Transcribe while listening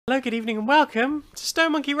Hello, good evening, and welcome to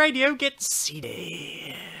Stone Monkey Radio Get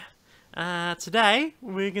Seedy. Today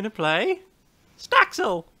we're gonna play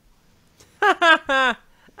Staxel. Hi,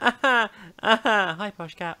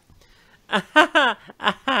 Posh Cat.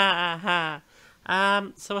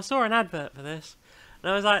 So I saw an advert for this,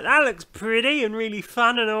 and I was like, that looks pretty and really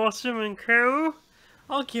fun and awesome and cool.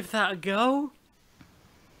 I'll give that a go.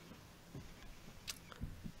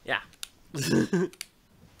 Yeah.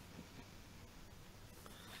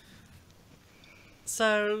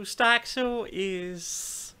 So, Staxel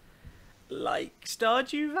is like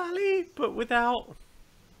Stardew Valley, but without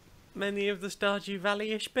many of the Stardew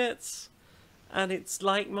Valley-ish bits. And it's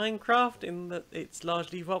like Minecraft in that it's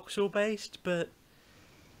largely voxel based, but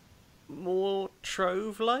more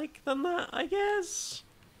Trove-like than that, I guess.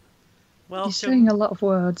 Welcome. You're saying a lot of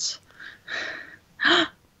words.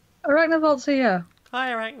 Arachnovolt's here.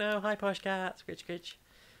 Hi, Arachno. Hi, Posh Cat. Scritch, scritch.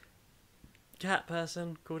 Cat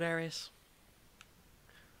person called Aries.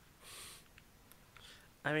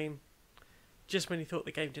 I mean, just when you thought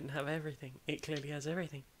the game didn't have everything, it clearly has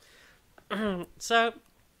everything. So,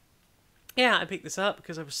 yeah, I picked this up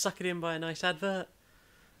because I was suckered in by a nice advert.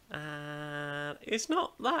 And it's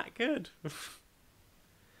not that good.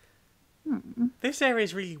 This area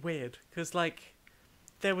is really weird because, like,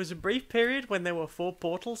 there was a brief period when there were 4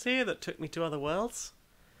 portals here that took me to other worlds.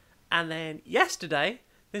 And then yesterday,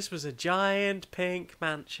 this was a giant pink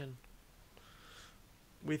mansion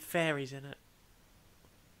with fairies in it.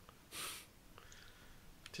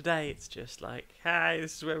 Today it's just like, hey,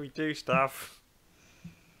 this is where we do stuff.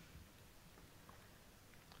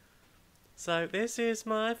 So this is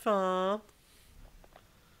my farm.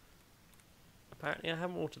 Apparently I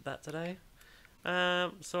haven't watered that today.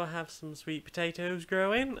 So I have some sweet potatoes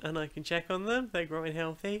growing and I can check on them. They're growing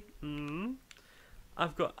healthy.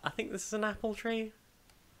 I've got, I think this is an apple tree.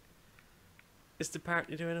 It's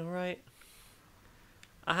apparently doing alright.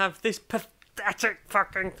 I have this pathetic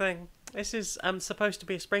fucking thing. This is supposed to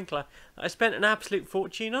be a sprinkler that I spent an absolute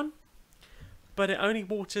fortune on, but it only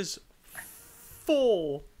waters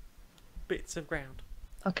 4 bits of ground.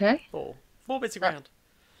 Okay. 4 bits of ground.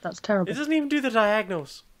 That's terrible. It doesn't even do the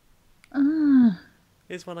diagonals. Ah.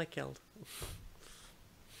 Here's one I killed.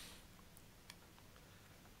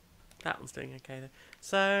 That one's doing okay though.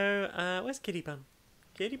 So, where's Kitty Bun?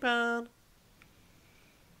 Kitty Bun!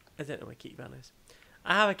 I don't know where Kitty Bun is.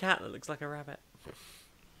 I have a cat that looks like a rabbit.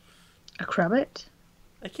 A crabbit?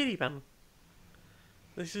 A kitty bun.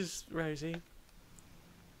 This is Rosie.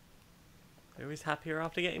 Who is happier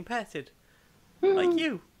after getting petted. Like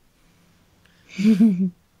you.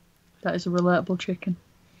 That is a relatable chicken.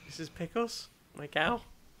 This is Pickles, my cow.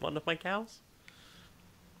 One of my cows.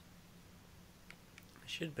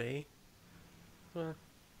 Should be.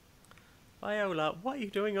 Viola, what are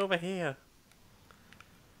you doing over here?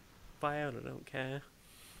 Viola don't care.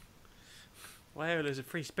 Viola's a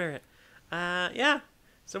free spirit. Yeah.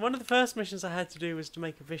 So one of the first missions I had to do was to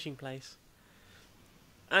make a fishing place.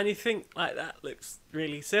 And you think, like, that looks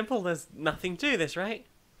really simple. There's nothing to this, right?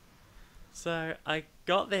 So I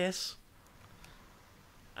got this.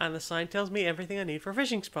 And the sign tells me everything I need for a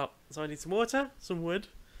fishing spot. So I need some water, some wood,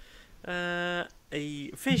 a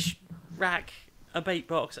fish rack, a bait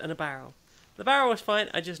box, and a barrel. The barrel was fine.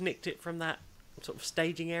 I just nicked it from that sort of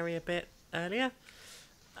staging area bit earlier.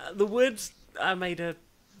 The wood, I made a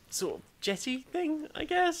sort of jetty thing, I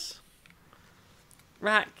guess.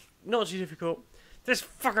 Rack, not too difficult. This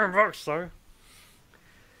fucking box, though.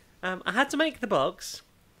 I had to make the box,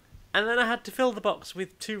 and then I had to fill the box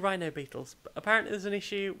with 2 rhino beetles. But apparently there's an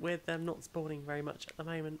issue with them not spawning very much at the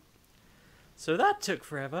moment. So that took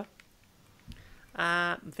forever.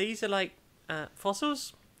 These are like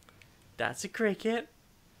fossils. That's a cricket.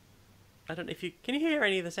 I don't know if you... Can you hear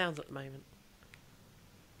any of the sounds at the moment?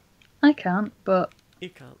 I can't, but... You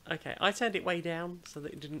can't. Okay, I turned it way down so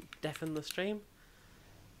that it didn't deafen the stream.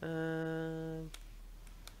 But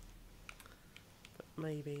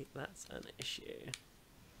maybe that's an issue.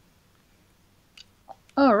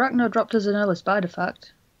 Oh, Arachno dropped us an early spider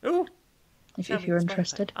fact. Ooh! If you're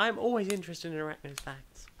interested. I'm always interested in Arachno's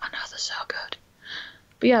facts. I know, they're so good.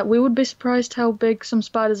 But yeah, we would be surprised how big some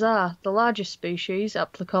spiders are. The largest species,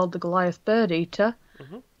 aptly called the Goliath bird eater,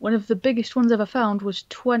 one of the biggest ones ever found was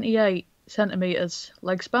 28 centimetres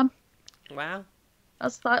leg span. Wow.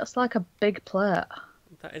 That's like a big plate.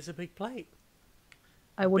 That is a big plate.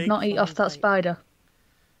 I would not eat off that spider.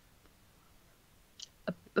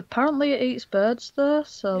 Apparently it eats birds though,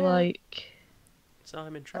 so yeah. Like... So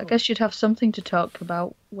I'm in trouble. I guess you'd have something to talk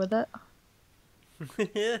about with it.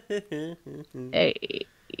 Hey.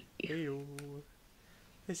 Hey-o.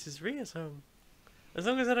 This is Ria's home. As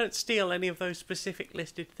long as I don't steal any of those specific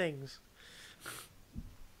listed things.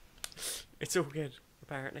 It's all good,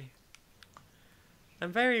 apparently.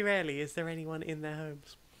 And very rarely is there anyone in their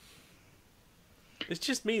homes. It's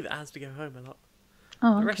just me that has to go home a lot.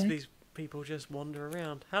 Oh, The rest of okay. these people just wander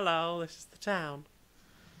around. Hello, this is the town.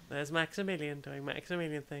 There's Maximilian doing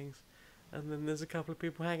Maximilian things. And then there's a couple of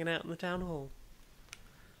people hanging out in the town hall.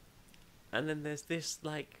 And then there's this,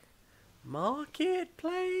 like,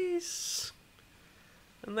 marketplace.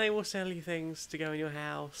 And they will sell you things to go in your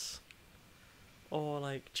house. Or,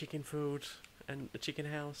 like, chicken food and a chicken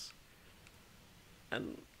house.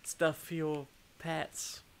 And stuff for your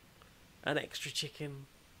pets. An extra chicken.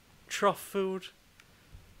 Trough food.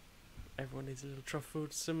 Everyone needs a little trough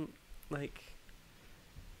food. Some, like,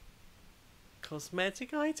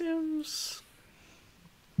 cosmetic items.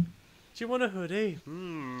 Do you want a hoodie?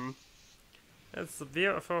 It's a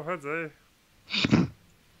beautiful hoodie.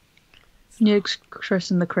 You're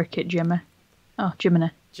christening the cricket, Jimmy. Oh,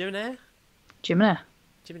 Jiminy. Jiminy? Jiminy.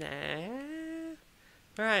 Jiminy.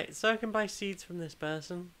 Right, so I can buy seeds from this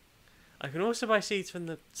person. I can also buy seeds from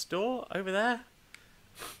the store over there.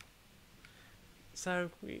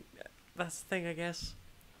 So, that's the thing, I guess.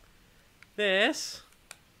 This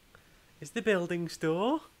is the building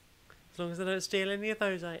store. As long as I don't steal any of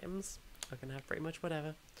those items, I can have pretty much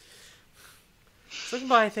whatever. So I can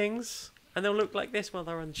buy things, and they'll look like this while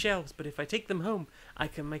they're on the shelves, but if I take them home, I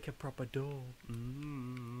can make a proper door.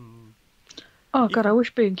 Oh, God, I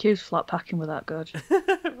wish B&Q's flat packing were that good.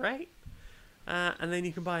 Right? And then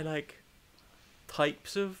you can buy, like,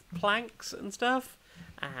 types of planks and stuff,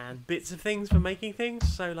 and bits of things for making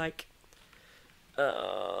things. So, like,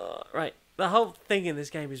 right, the whole thing in this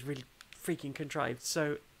game is really freaking contrived.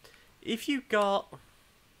 So, if you got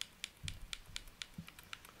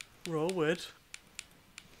raw wood,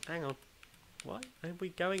 hang on, what are we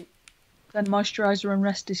going? Then moisturiser and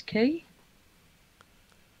rest is key.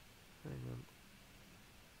 Hang on,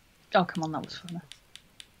 Oh, come on, that was funny.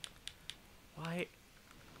 why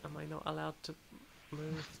am I not allowed to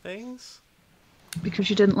move things? Because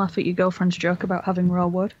you didn't laugh at your girlfriend's joke about having raw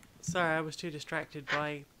wood. Sorry, I was too distracted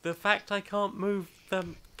by the fact I can't move the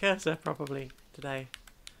cursor properly today.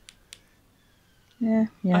 Yeah,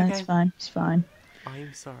 Okay. it's fine, it's fine.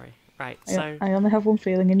 I'm sorry. Right, so I only have one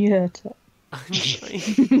feeling and you hurt it. I'm sorry.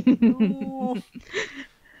 No.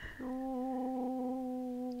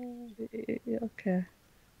 No. Okay.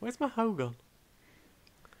 Where's my hoe gone?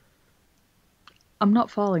 I'm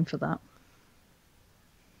not falling for that.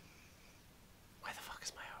 Where the fuck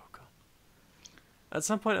is my hoe gone? At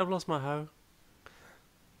some point I've lost my hoe.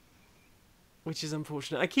 Which is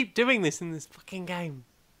unfortunate. I keep doing this in this fucking game.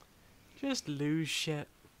 Just lose shit.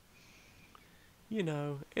 You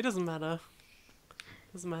know, it doesn't matter.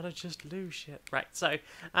 Doesn't matter, just lose shit. Right, so,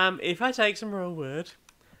 if I take some raw wood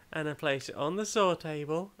and I place it on the saw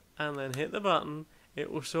table and then hit the button,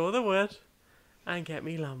 it will saw the wood and get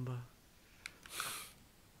me lumber.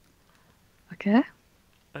 Okay.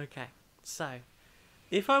 Okay, so,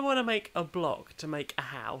 if I want to make a block to make a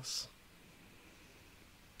house,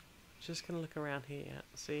 just gonna look around here,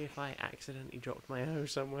 see if I accidentally dropped my hoe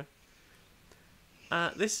somewhere.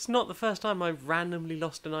 This is not the first time I've randomly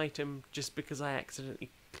lost an item just because I accidentally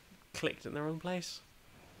clicked in the wrong place.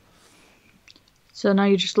 So now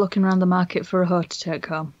you're just looking around the market for a hoe to take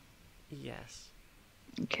home. Yes.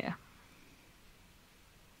 Okay.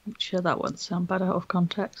 I'm sure that won't sound bad out of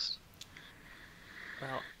context.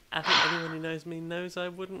 Well, I think anyone who knows me knows I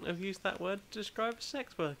wouldn't have used that word to describe a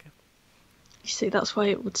sex worker. You see, that's why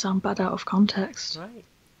it would sound bad out of context. Right.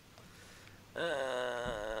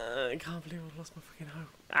 I can't believe I've lost my fucking hoe.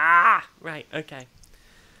 Ah! Right, okay.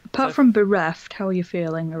 Apart from bereft, how are you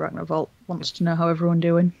feeling? Arachnovolt wants to know how everyone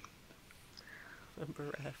doing. I'm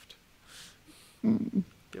bereft.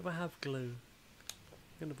 Do I have glue?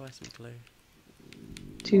 I'm gonna buy some glue.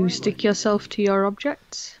 To stick yourself to your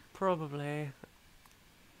objects? Probably.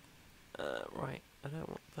 Right, I don't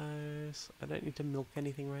want those. I don't need to milk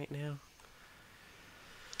anything right now.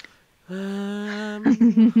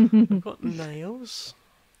 I've got nails.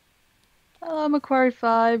 Hello, Macquarie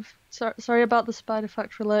 5. Sorry about the spider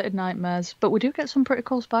fact related nightmares, but we do get some pretty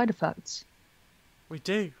cool spider facts. We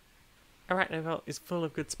do. Arachnovolt is full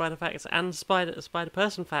of good spider facts and spider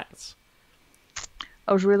person facts.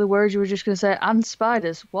 I was really worried you were just going to say, and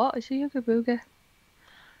spiders. What? Is a Yuga Booga?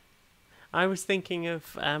 I was thinking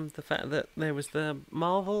of the fact that there was the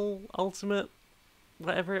Marvel Ultimate,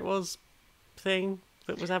 whatever it was, thing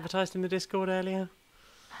that was advertised in the Discord earlier.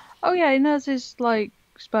 Oh yeah, he knows his, like,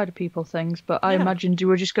 spider people things, but I imagined you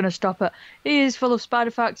were just going to stop at, he is full of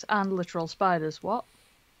spider facts and literal spiders. What?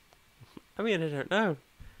 I mean, I don't know.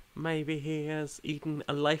 Maybe he has eaten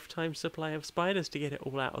a lifetime supply of spiders to get it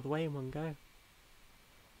all out of the way in one go.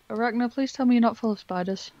 Arachno, please tell me you're not full of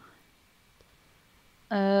spiders.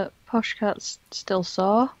 Poshcat's still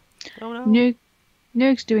sore. Oh no.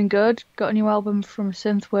 Noog's doing good. Got a new album from a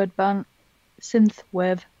synthwave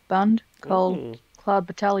band called Ooh, Cloud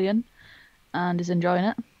Battalion, and is enjoying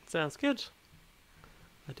it. sounds good.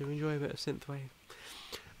 I do enjoy a bit of synthwave.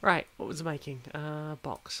 Right, what was I making?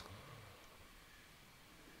 Box.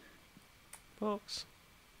 Box.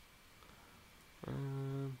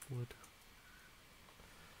 Wood.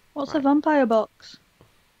 What's Right. a vampire box?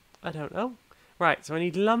 I don't know. Right, so I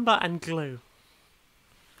need lumber and glue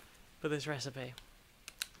for this recipe.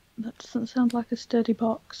 That doesn't sound like a sturdy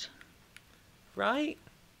box. Right?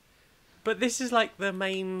 But this is like the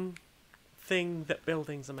main thing that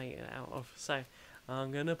buildings are made out of. So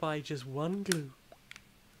I'm going to buy just one glue.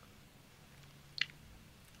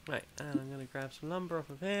 Right, and I'm going to grab some lumber off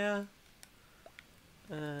of here.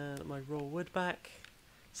 And my raw wood back.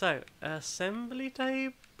 So, assembly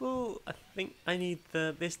table. I think I need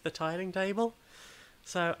the tiling table.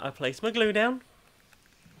 So I place my glue down.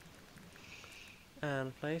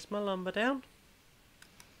 And place my lumber down.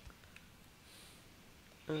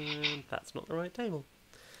 And that's not the right table.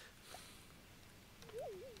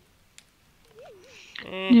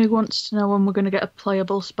 Noog wants to know when we're going to get a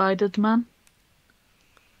playable Spidered Man.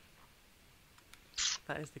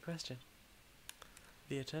 That is the question.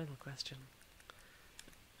 The eternal question.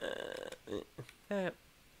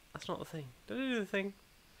 That's not the thing. Did I do the thing?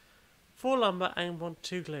 4 lumber and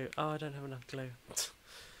 2 glue. Oh, I don't have enough glue.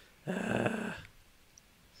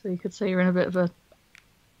 So you could say you're in a bit of a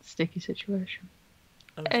sticky situation.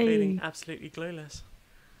 I'm feeling absolutely glueless.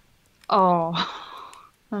 Oh,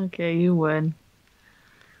 okay, you win.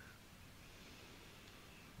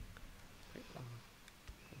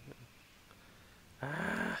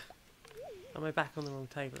 Am I back on the wrong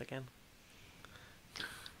table again?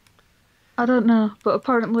 I don't know, but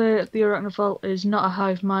apparently the Arachnophalt is not a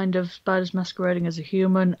hive mind of spiders masquerading as a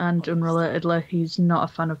human, and unrelatedly, he's not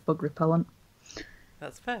a fan of bug repellent.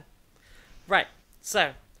 That's fair. Right,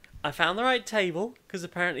 so I found the right table, because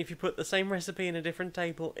apparently if you put the same recipe in a different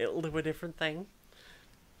table, it'll do a different thing.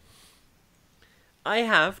 I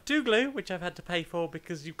have 2 glue, which I've had to pay for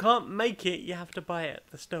because you can't make it, you have to buy it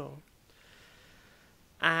at the store.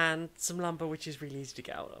 And some lumber, which is really easy to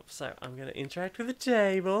get out of. So I'm going to interact with the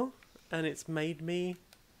table, and it's made me...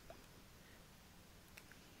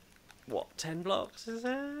 What, 10 blocks is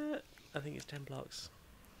it? I think it's 10 blocks.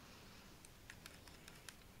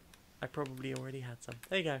 I probably already had some.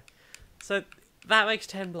 There you go. So that makes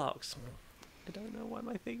 10 blocks. I don't know why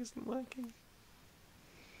my thing isn't working.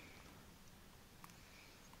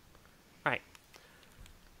 Right.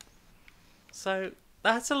 So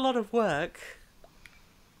that's a lot of work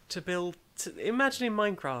to build. Imagine in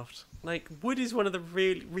Minecraft, like wood is one of the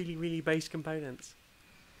really base components.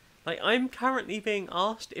 Like I'm currently being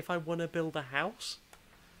asked if I want to build a house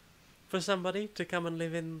for somebody to come and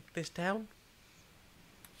live in this town.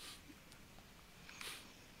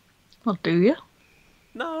 Well, do you?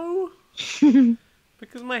 No,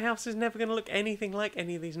 because my house is never going to look anything like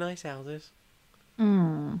any of these nice houses.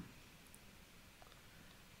 Hmm.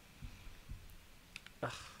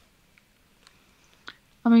 Ugh.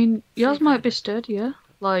 I mean, yours might be sturdier.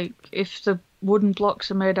 Like, if the wooden blocks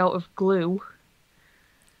are made out of glue.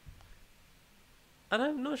 And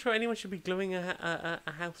I'm not sure anyone should be gluing a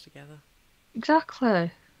house together.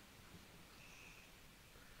 Exactly.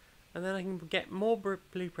 And then I can get more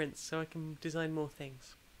blueprints so I can design more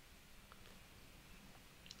things.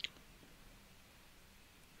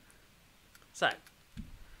 So,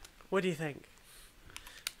 what do you think?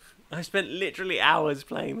 I spent literally hours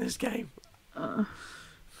playing this game.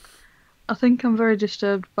 I think I'm very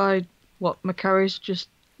disturbed by what Macari's just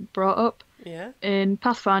brought up. Yeah? In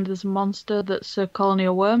Pathfinder, there's a monster that's a colony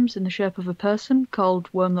of worms in the shape of a person called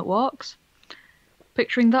Worm That Walks.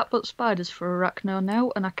 Picturing that but spiders for Arachno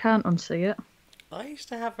now, and I can't unsee it. I used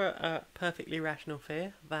to have a perfectly rational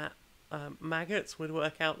fear that maggots would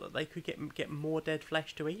work out that they could get more dead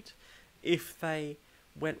flesh to eat if they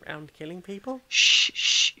went round killing people.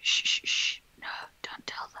 Shh. No, don't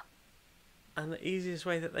tell them. And the easiest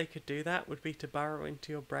way that they could do that would be to burrow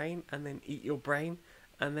into your brain and then eat your brain,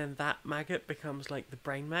 and then that maggot becomes like the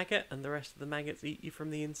brain maggot, and the rest of the maggots eat you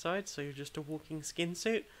from the inside, so you're just a walking skin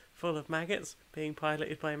suit full of maggots, being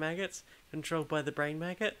piloted by maggots, controlled by the brain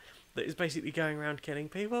maggot, that is basically going around killing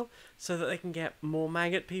people, so that they can get more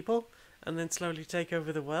maggot people, and then slowly take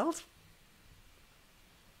over the world.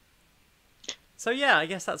 So yeah, I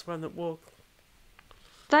guess that's One That Walk.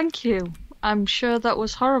 Thank you. I'm sure that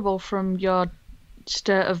was horrible from your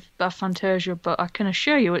state of aphantasia, but I can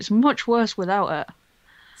assure you it's much worse without it.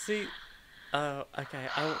 See, oh, okay.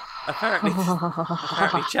 Apparently,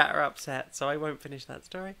 apparently, chat are upset, so I won't finish that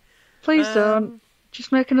story. Please don't. Um,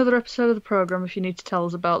 Just make another episode of the programme if you need to tell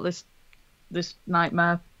us about this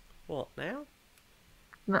nightmare. what now?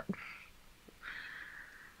 No,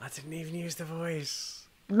 I didn't even use the voice.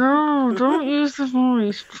 no, don't use the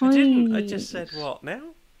voice, I please. didn't. I just said what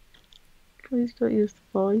now? Please don't use the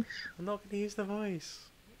voice. I'm not going to use the voice.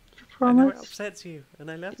 I I know it promise. upsets you, and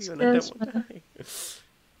I love It you, and I don't scares want to hurt you.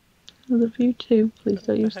 I love you too. Please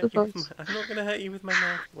don't use the Hurt you with voice. I'm not going to hurt you with my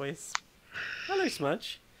mouth voice. Hello,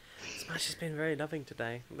 Smudge. Smudge has been very loving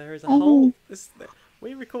today. There is a whole.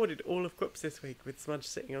 We recorded all of Quips this week with Smudge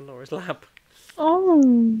sitting on Laura's lap. Oh.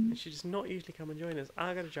 And she does not usually come and join us.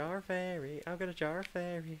 I got a jar of fairy. I got a jar of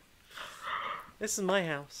fairy. This is my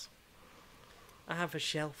house. I have a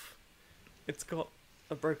shelf. It's got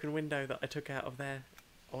a broken window that I took out of there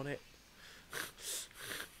on it.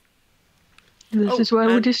 This is where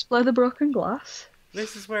we display the broken glass.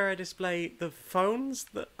 This is where I display the phones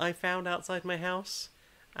that I found outside my house,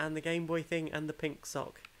 and the Game Boy thing, and the pink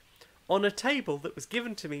sock. On a table that was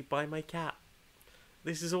given to me by my cat.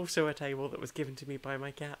 This is also a table that was given to me by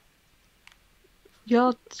my cat.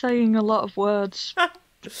 You're saying a lot of words.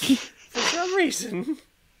 For some reason,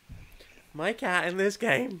 my cat in this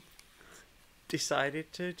game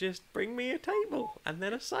decided to just bring me a table, and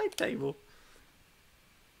then a side table.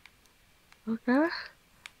 Okay.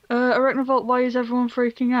 Arachnovolt, why is everyone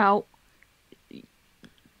freaking out?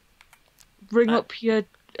 Ring up your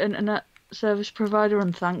internet service provider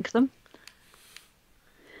and thank them.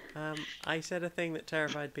 I said a thing that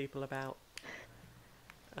terrified people about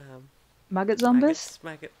Maggot zombies?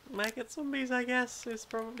 maggot zombies, I guess, is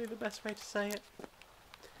probably the best way to say it.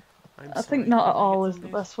 I think not at all is the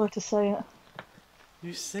best way to say it.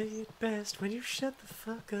 You say it best when you shut the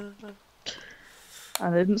fuck up. I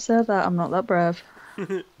didn't say that, I'm not that brave. No.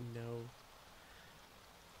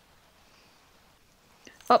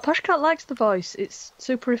 Oh, Pashcat likes the voice, it's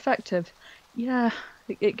super effective. Yeah,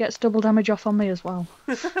 it gets double damage off on me as well.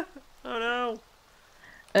 Oh no.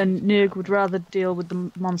 And Noog would rather deal with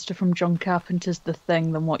the monster from John Carpenter's The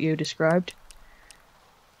Thing than what you described.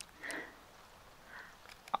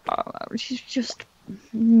 She's just...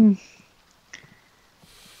 I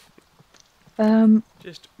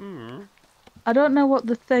don't know what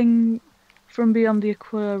The Thing from Beyond the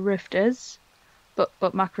Aqua Rift is, but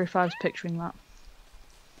Macri 5's picturing that.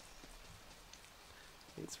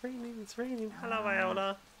 It's raining, it's raining. Hello,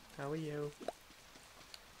 Viola. How are you?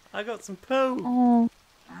 I got some poo. Oh,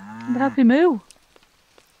 the Happy Moo.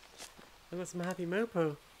 I got some happy moo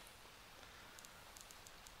poo.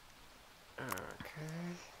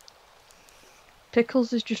 Okay.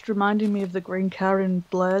 Pickles is just reminding me of the green car in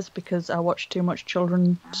Blaze because I watch too much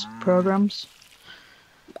children's programs.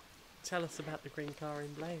 Tell us about the green car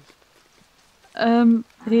in Blaze.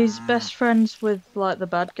 He's best friends with like the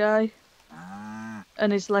bad guy,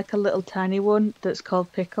 and he's like a little tiny one that's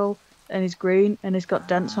called Pickle, and he's green and he's got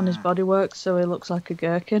dents on his bodywork, so he looks like a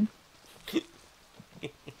gherkin.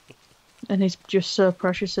 And he's just so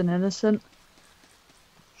precious and innocent.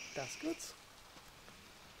 That's good.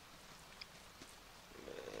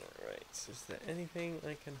 Right, so is there anything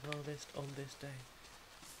I can harvest on this day?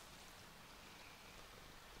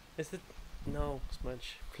 Is there... No,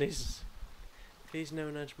 Smudge. Please. Please no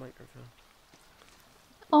nudge microphone.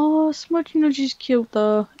 Oh, Smudge Nudge is cute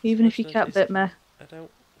though, even if Smudge you can't Nudge bit me. I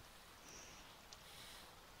don't...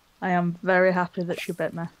 I am very happy that she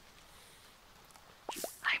bit me.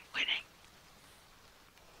 I'm winning.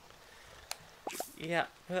 Yeah,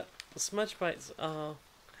 but smudge bites are,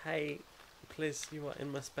 hey, please, you are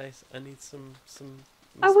in my space. I need some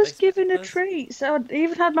I was space given a first. treat, so I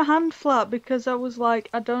even had my hand flat because I was like,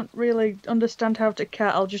 I don't really understand how to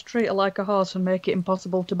cat. I'll just treat her like a horse and make it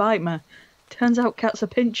impossible to bite me. Turns out cats are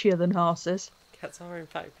pinchier than horses. Cats are in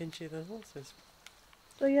fact pinchier than horses.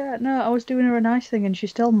 So yeah, no, I was doing her a nice thing and she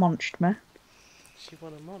still munched me. She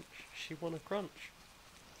want a munch. She want a crunch.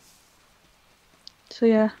 So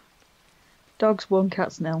yeah, dogs 1,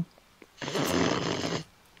 cats 0.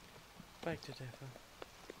 Beg to differ.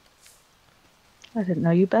 I didn't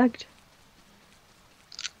know you begged.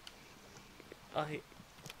 I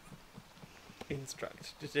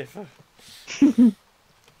instruct to differ.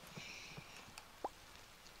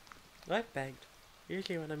 I've begged.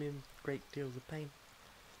 Usually when I'm in great deals of pain.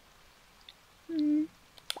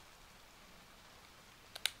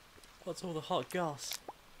 What's all the hot goss?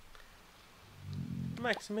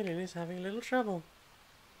 Maximilian is having a little trouble.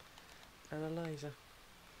 And Eliza.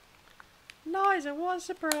 Eliza, what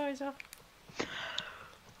a surpriser!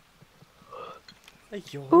 A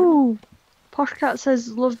yawn? Ooh, Poshcat says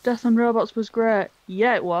Love, Death and Robots was great.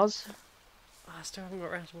 Yeah, it was. Oh, I still haven't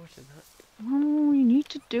got around to watching that. Oh, you need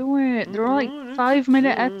to do it. They're like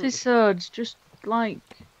 5-minute episodes. Just like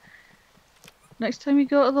next time you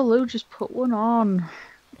go to the loo, just put one on.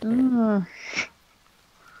 I'm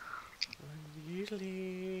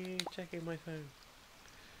usually checking my phone.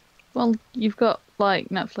 Well, you've got like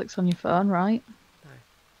Netflix on your phone, right? No.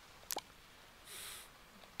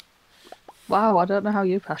 Wow, I don't know how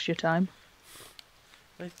you pass your time.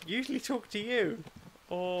 I usually talk to you,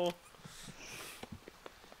 or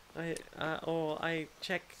I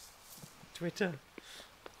check Twitter.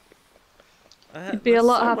 You'd be a There's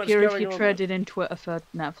lot so much happier if going you on traded in Twitter for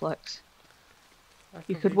Netflix. that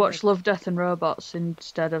You I could probably watch Love, Death and Robots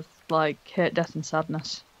instead of like Hate, Death and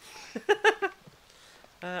Sadness.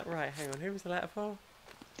 Right, hang on. Who was the letter for?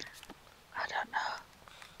 I don't know.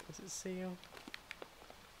 Was it Seal?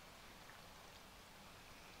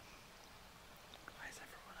 Why is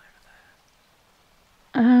everyone over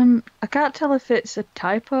there? I can't tell if it's a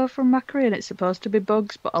typo from Macri and it's supposed to be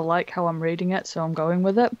bugs, but I like how I'm reading it, so I'm going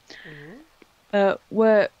with it.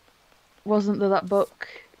 Where wasn't there that book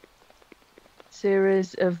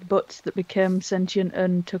series of butts that became sentient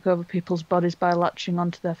and took over people's bodies by latching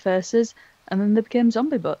onto their faces, and then they became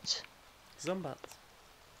zombie butts? Zombats.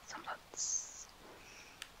 Zombies.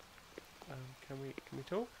 Can we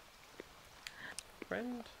talk?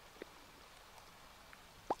 Friend?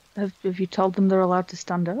 Have you told them they're allowed to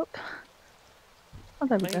stand up? Oh,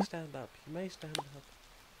 there You we may go. stand up. You may stand up.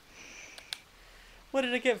 What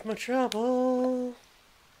did I get for my trouble?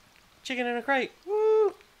 Chicken in a crate.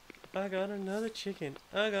 Woo! I got another chicken.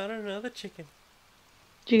 I got another chicken.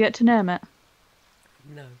 Did you get to name it?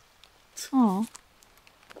 No. Oh.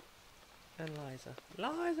 And Liza.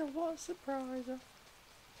 Liza, what a surpriser.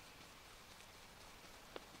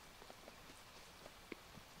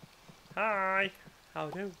 Hi. How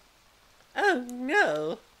do? Oh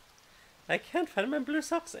no! I can't find my blue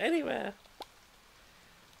socks anywhere.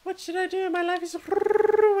 What should I do? My life is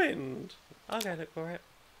ruined. I'll go look for it.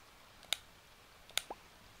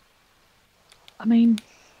 I mean,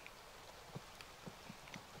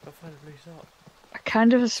 I'll find a blue sock. I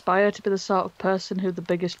kind of aspire to be the sort of person who the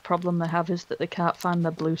biggest problem they have is that they can't find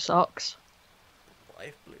their blue socks. I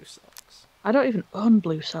have blue socks. I don't even own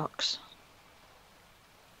blue socks.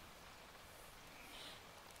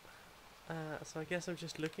 So I guess I'm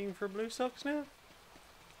just looking for blue socks now?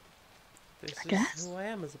 This I is guess. who I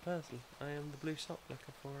am as a person. I am the blue sock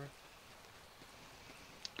looker for her.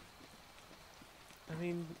 I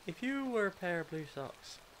mean, if you were a pair of blue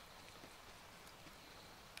socks...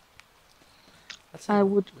 I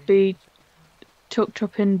would be tucked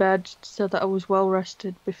up in bed so that I was well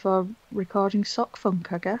rested before recording Sock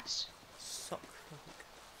Funk, I guess. Sock Funk.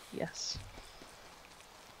 Yes.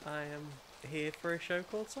 I am here for a show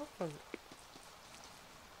called Sock Funk.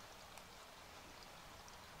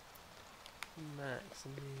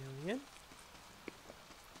 Maximilian.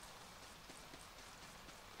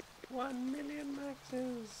 1 million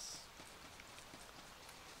maxes.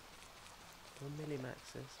 Or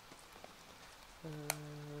millimaxes.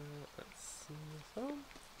 Let's see this on.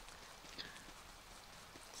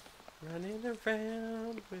 Running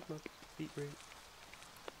around with my beetroot.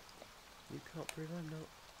 You can't prove I'm not.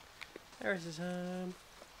 There is his home.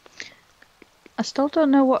 I still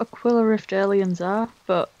don't know what Aquila Rift aliens are,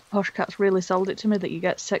 but Poshcat's really sold it to me that you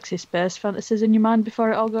get sexy space fantasies in your mind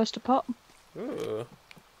before it all goes to pot. Ooh.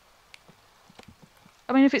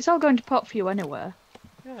 I mean, if it's all going to pot for you anyway.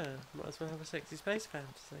 Yeah, might as well have a sexy space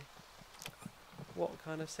fantasy. What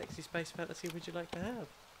kind of sexy space fantasy would you like to have?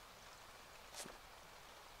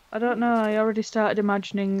 I don't know, I already started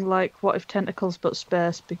imagining, like, what if tentacles but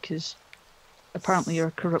space, because apparently you're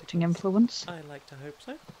a corrupting influence. I like to hope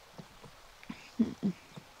so.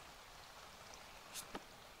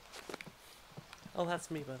 Oh,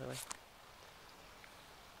 that's me, by the way.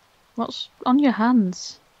 What's on your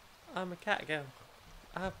hands? I'm a cat girl.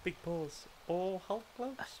 I have big paws. All Hulk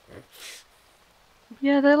gloves.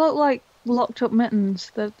 Yeah, they look like locked up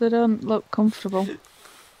mittens. They don't look comfortable.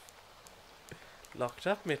 Locked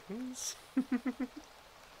up mittens.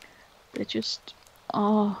 They just...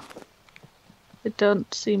 oh... they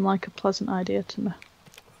don't seem like a pleasant idea to me.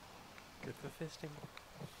 Good for fisting.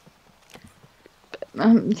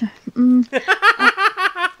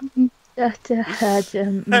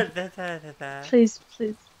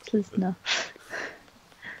 Please, no.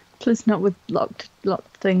 Please not with locked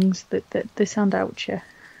things. That they sound ouchy.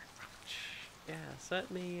 Yeah,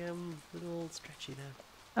 certainly a little stretchy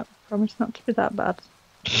now. I promise not to be that bad.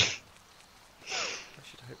 I should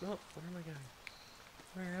hope not. Where am I going?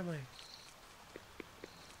 Where am I?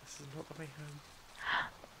 is not the way home.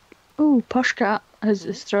 Ooh, Posh Cat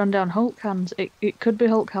has thrown down Hulk hands. It could be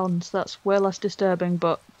Hulk hands. That's way less disturbing,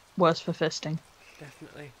 but worse for fisting.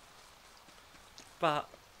 Definitely. But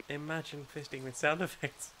imagine fisting with sound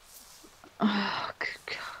effects. Oh, good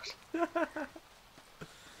God.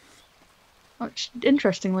 Which,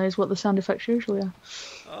 interestingly, is what the sound effects usually are.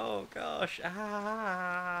 Oh gosh.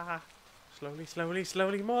 Ah. Slowly, slowly,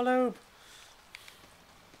 slowly, more lube.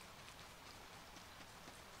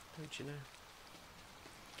 Don't you know?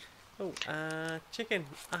 Oh, chicken.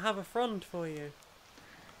 I have a frond for you.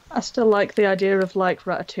 I still like the idea of like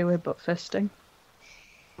Ratatouille but fisting.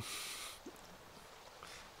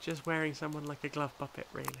 Just wearing someone like a glove puppet,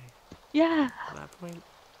 really. Yeah. At that point.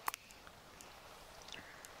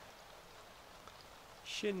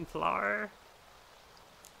 Shinflower.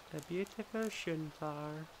 A beautiful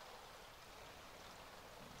shinflower.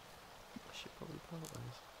 I should probably plant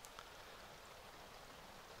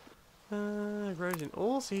those. Grows in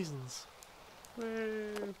all seasons.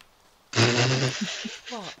 Woo.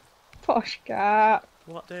 What? Posh Cat.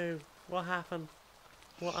 What do? What happened?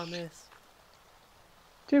 What I miss?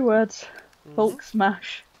 2 words. Hulk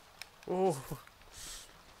smash. Oh.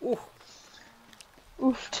 Oh.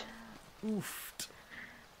 Oofed. Oofed.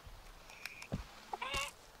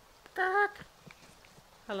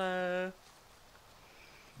 Hello.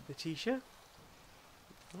 Letitia?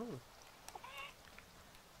 Oh.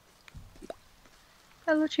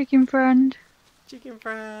 Hello, chicken friend. Chicken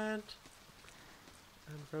friend.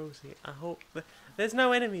 And Rosie. I hope... There's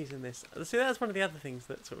no enemies in this. See, that's one of the other things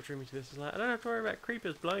that sort of drew me to this. Is like, I don't have to worry about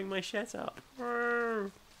creepers blowing my shit up.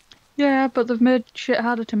 Yeah, but they've made shit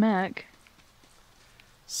harder to make.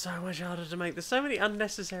 So much harder to make. There's so many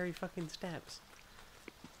unnecessary fucking steps.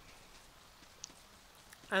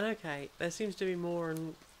 And okay, there seems to be more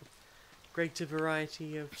and greater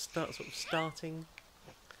variety of starting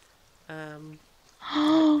like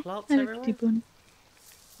plants everywhere. Kitty bun.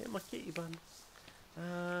 Yeah, my kitty bun.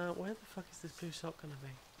 Where the fuck is this blue sock gonna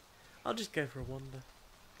be? I'll just go for a wander.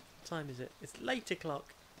 What time is it? It's 8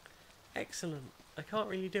 o'clock. Excellent. I can't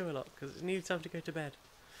really do a lot because it's nearly time to go to bed.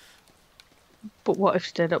 But what if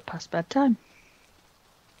stayed up past bedtime?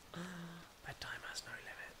 Bedtime has no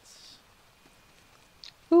limits.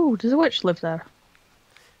 Ooh, does a witch live there?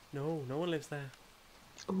 No, no one lives there.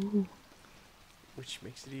 Ooh. Which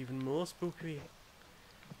makes it even more spooky.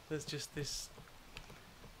 There's just this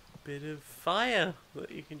bit of fire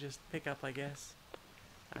that you can just pick up, I guess.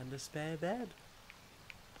 And a spare bed.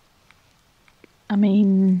 I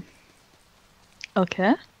mean...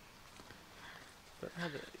 Okay. But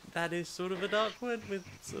that is sort of a dark wood with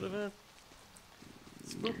sort of a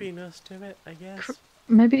spookiness to it, I guess.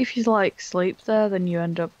 Maybe if you, like, sleep there, then you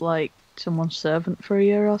end up, like, someone's servant for a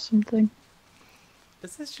year or something.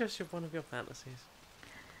 Is this just one of your fantasies?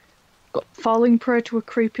 Got falling prey to a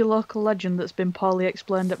creepy local legend that's been poorly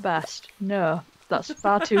explained at best. No, that's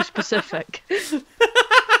far too specific.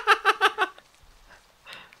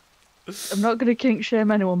 I'm not going to kink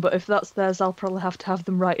shame anyone, but if that's theirs, I'll probably have to have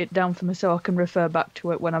them write it down for me so I can refer back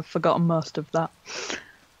to it when I've forgotten most of that.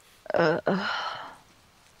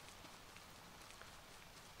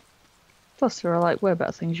 Plus, there are like way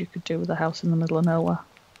better things you could do with a house in the middle of nowhere.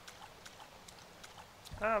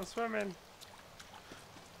 Oh, I'm swimming.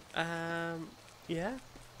 Yeah.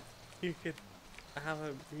 You could have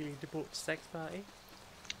a really debauched sex party.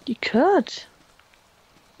 You could.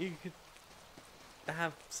 You could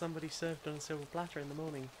have somebody served on a silver platter in the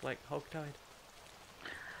morning, like hog-tied.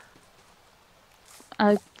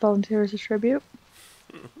 I volunteer as a tribute.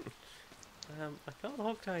 I can't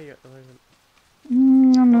hog-tie you at the moment. I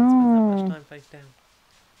Can't spend that know. much time face down.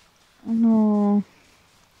 I know.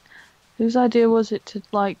 Whose idea was it to,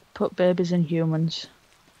 like, put babies in humans?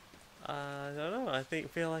 I don't know. I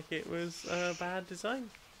feel like it was a bad design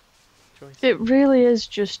choice. It really is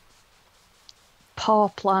just poor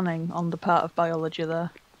planning on the part of biology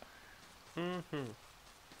there. 10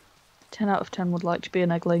 out of 10 would like to be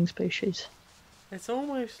an egg-laying species. It's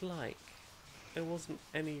almost like there wasn't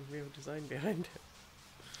any real design behind it.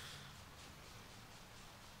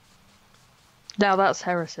 Now that's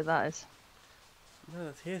heresy, that is. No,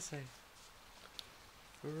 that's hearsay.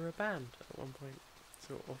 We were a band at one point,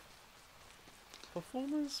 sort of.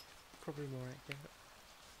 Performers? Probably more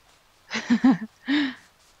accurate.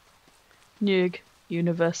 Newg,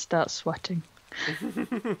 universe starts sweating.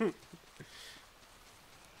 What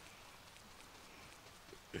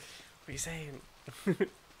are you saying?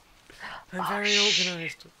 I'm very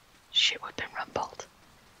organised. Shit, we've been rumbled.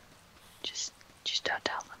 Just don't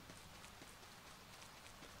tell them.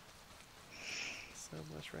 So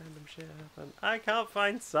much random shit happened. I can't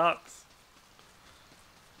find socks.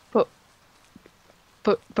 But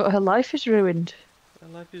her life is ruined. Her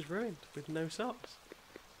life is ruined with no socks.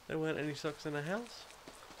 There weren't any socks in her house.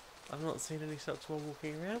 I've not seen any socks while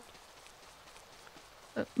walking around.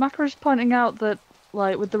 Macra's pointing out that,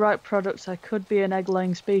 like, with the right products, I could be an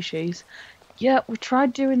egg-laying species. Yeah, we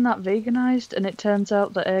tried doing that veganised, and it turns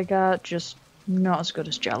out that egg are just not as good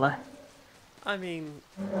as jelly. I mean,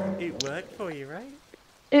 it worked for you, right?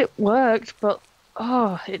 It worked, but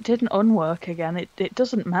it didn't unwork again. It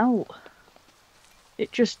doesn't melt.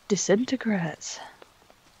 It just disintegrates.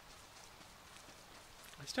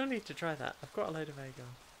 I still need to try that. I've got a load of agar.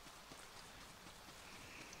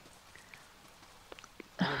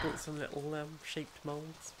 And I bought some little shaped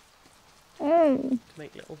moulds to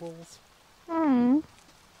make little balls. Mm.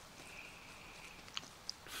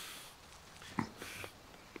 I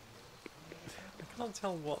can't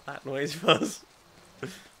tell what that noise was.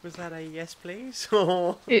 Was that a yes please?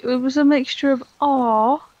 Or It was a mixture of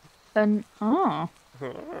aw and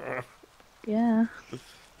yeah.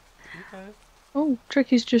 okay. Oh,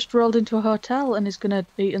 Tricky's just rolled into a hotel and is gonna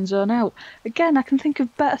eat and zone out. Again, I can think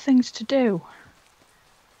of better things to do.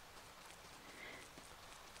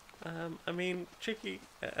 I mean, Tricky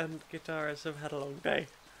and Guitarist have had a long day.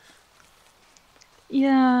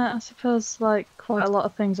 Yeah, I suppose, like, quite a lot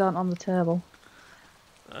of things aren't on the table.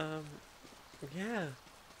 Yeah,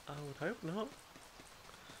 I would hope not.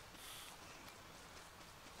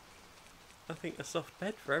 I think a soft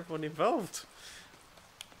bed for everyone involved.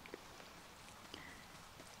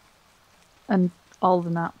 And all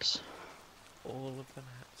the naps. All of the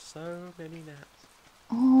naps. So many naps.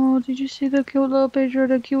 Oh, did you see the cute little picture of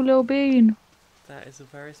the cute little bean? That is a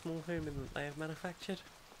very small human that they have manufactured.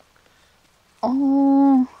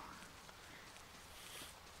 Oh.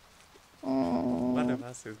 One of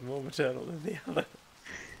us is more maternal than the other.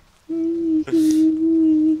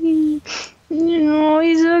 Oh,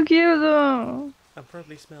 he's so cute though. And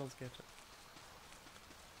probably smells good.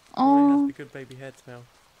 Probably has Oh. the good baby head smell.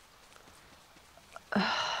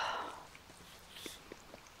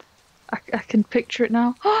 I can picture it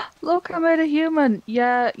now. Look, I made a human.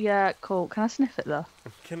 Yeah, cool. Can I sniff it though?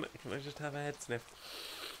 Can I just have a head sniff?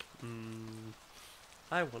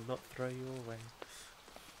 I will not throw you away.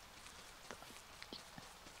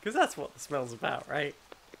 Because that's what the smell's about, right?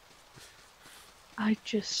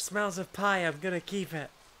 Smells of pie, I'm gonna keep it.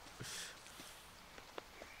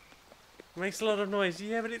 Makes a lot of noise,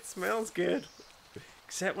 yeah, but it smells good.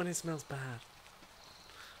 Except when it smells bad.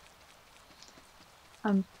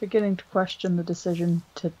 I'm beginning to question the decision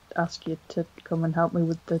to ask you to come and help me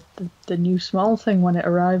with the new small thing when it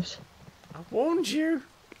arrives. I warned you!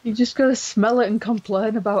 You just gotta smell it and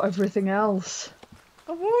complain about everything else.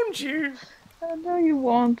 I warned you! I know you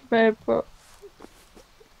want me, but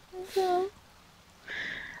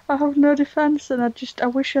I have no defence and I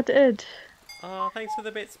wish I did. Oh, thanks for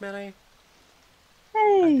the bit, Smelly.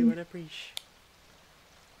 Hey! I do an appreciate.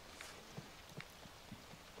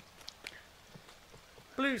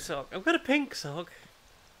 Blue sock. I've got a pink sock.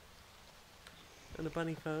 And a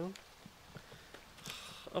bunny phone.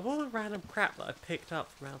 Of all the random crap that I've picked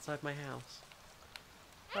up from outside my house.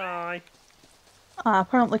 Hi.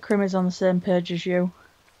 Apparently Crim is on the same page as you.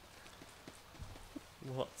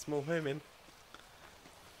 What? Small human?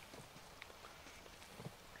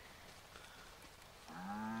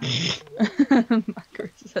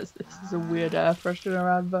 Macri says this is a weird air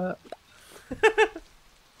freshener advert.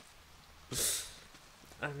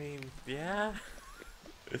 I mean, yeah.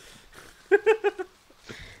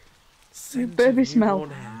 Your baby smell.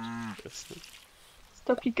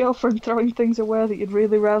 Stop your girlfriend throwing things away that you'd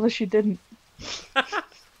really rather she didn't. I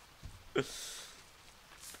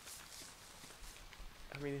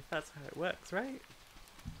mean, if that's how it works, right?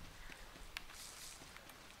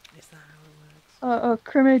 Is that how it works?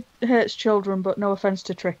 Crimmy hates children, but no offence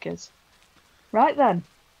to Trickies. Right then.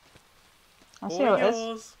 I see how it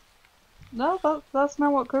is. No, that's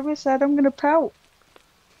not what Crimmy said. I'm gonna pout.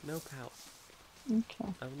 No pout.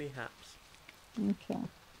 Okay. Only haps. Okay.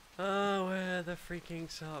 Oh, where are the freaking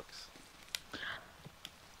socks?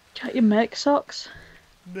 Can't you make socks?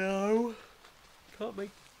 No. Can't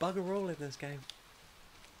make bugger all in this game.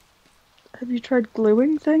 Have you tried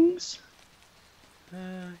gluing things?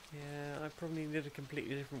 Yeah, I probably need a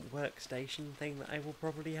completely different workstation thing that I will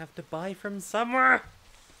probably have to buy from somewhere.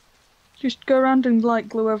 Just go around and like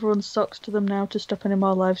glue everyone's socks to them now to stop any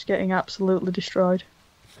more lives getting absolutely destroyed.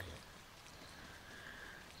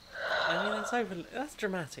 I mean, that's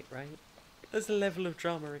dramatic, right? There's a level of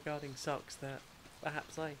drama regarding socks that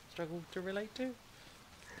perhaps I struggle to relate to.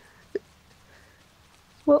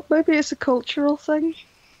 Well, maybe it's a cultural thing.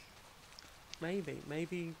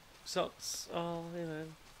 Maybe socks are,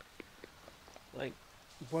 like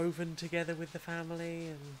woven together with the family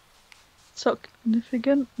and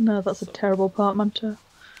Significant? No, that's a terrible portmanteau.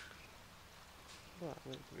 Well,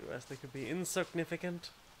 it could be worse. They could be insignificant.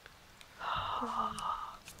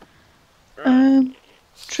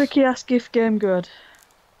 Tricky ass gift game good.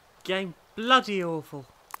 Game bloody awful.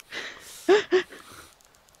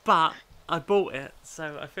 But I bought it,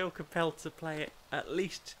 so I feel compelled to play it at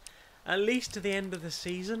least to the end of the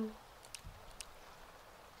season.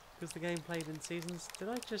 Because the game played in seasons. Did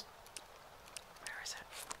I just... Where is it?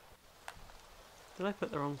 Did I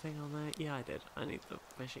put the wrong thing on there? Yeah, I did. I need the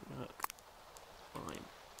fishing hook. Fine.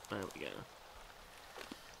 There we go.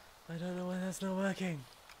 I don't know why that's not working.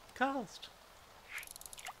 Cast.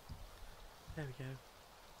 There we go.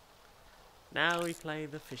 Now we play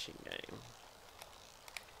the fishing game.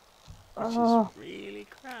 Which is really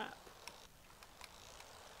crap.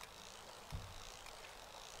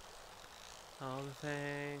 Hold the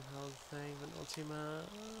thing, but not too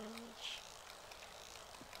much.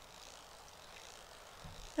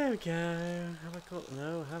 There we go. Have I caught?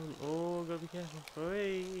 No, I haven't. Oh, gotta be careful.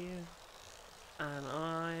 Oi. And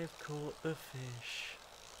I've caught the fish.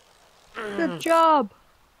 Good job!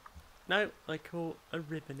 No, I caught a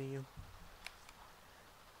ribbon eel.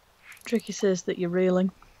 Tricky says that you're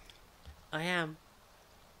reeling. I am.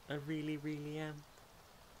 I really, really am.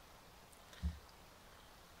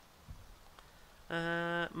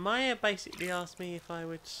 Maya basically asked me if I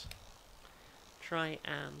would try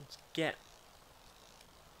and get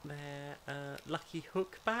their lucky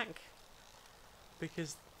hook back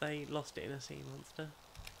because they lost it in a sea monster.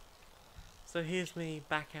 So here's me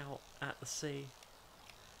back out at the sea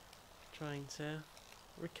trying to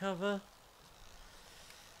recover.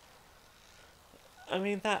 I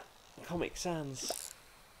mean, that Comic Sans.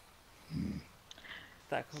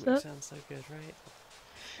 That comic sounds so good,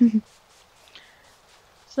 right?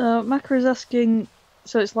 So, Maka is asking,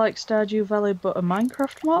 so it's like Stardew Valley but a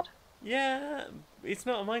Minecraft mod? Yeah, it's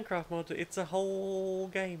not a Minecraft mod, it's a whole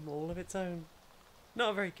game all of its own.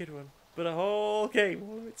 Not a very good one, but a whole game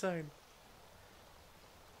all of its own.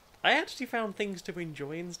 I actually found things to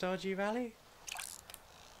enjoy in Stardew Valley.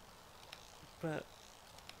 But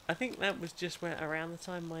I think that was just around the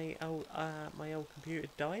time my old computer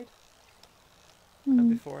died. And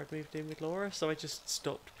before I moved in with Laura, so I just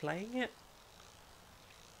stopped playing it.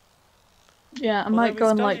 Yeah, I might go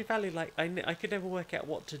and Stardew Valley, like I could never work out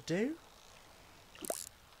what to do.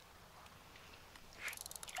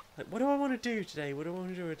 Like, what do I want to do today? What do I want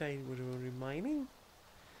to do today? What do I want to do? Mining?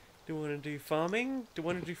 Do I want to do farming? Do I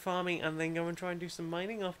want to do farming and then go and try and do some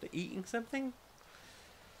mining after eating something?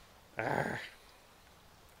 Arrgh.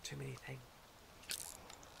 Too many things.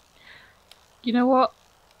 You know what?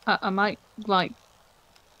 I might, like,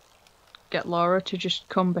 get Laura to just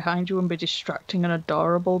come behind you and be distracting and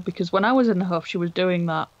adorable, because when I was in the huff, she was doing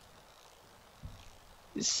that.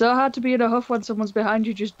 It's so hard to be in a huff when someone's behind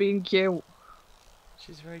you just being cute.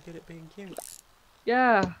 She's very good at being cute.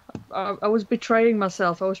 Yeah, I was betraying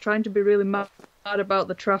myself. I was trying to be really mad about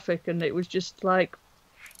the traffic, and it was just like,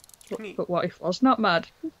 but what if I was not mad?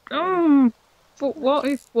 But what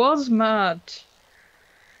if was mad?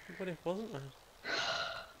 What if wasn't mad?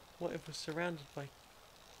 What if was surrounded by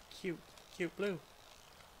cute blue?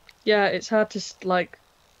 Yeah, it's hard to like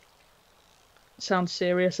sound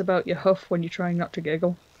serious about your huff when you're trying not to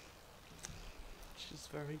giggle. She's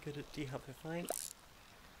very good at dehuffifying.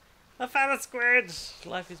 I found a squid!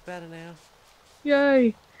 Life is better now.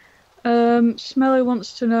 Yay! Smelly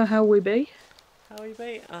wants to know how we be. How we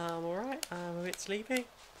be? Alright. I'm a bit sleepy.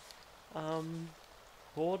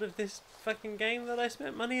 Bored of this fucking game that I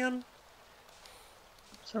spent money on.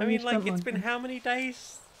 Sorry, I mean, like, it's been how many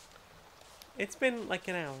days? It's been like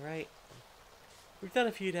an hour, right? We've done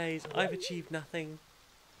a few days. I've achieved nothing.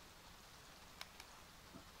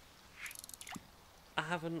 I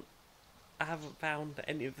haven't found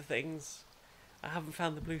any of the things. I haven't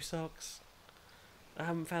found the blue socks. I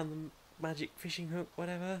haven't found the magic fishing hook,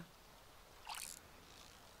 whatever.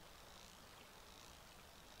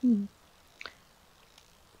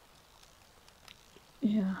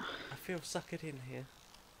 Yeah. I feel suckered in here.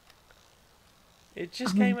 It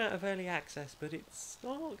just came out of early access, but it's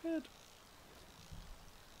not good.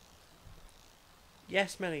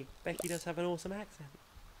 Yes, Melly, Becky does have an awesome accent.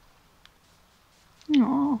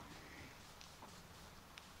 Aww.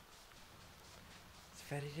 It's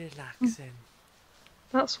very relaxing.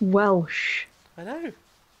 That's Welsh. I know.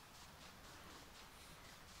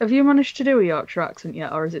 Have you managed to do a Yorkshire accent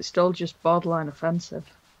yet, or is it still just borderline offensive?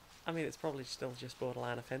 I mean, it's probably still just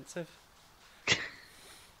borderline offensive.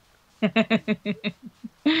 I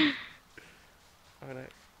know.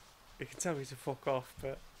 You can tell me to fuck off,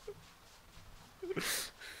 but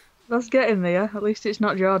That's getting there. At least it's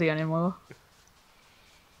not Geordie anymore.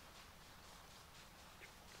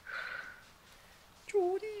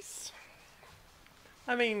 Geordies.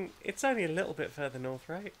 I mean, it's only a little bit further north,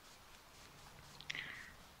 right?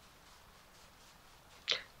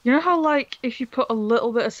 You know how, like, if you put a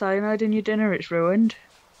little bit of cyanide in your dinner, it's ruined?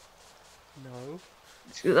 No.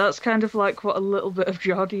 That's kind of like what a little bit of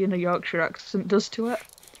Geordie in a Yorkshire accent does to it.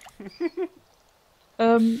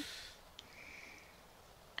 Um.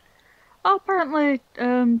 Oh, apparently,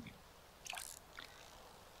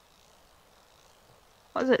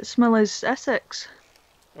 what is it? Smiley's Essex.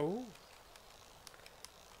 Oh.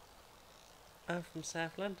 I'm from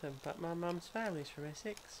South London, but my mum's family's from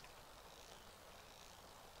Essex.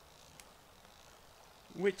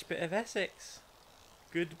 Which bit of Essex?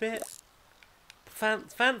 Good bit?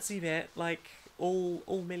 Fancy bit, like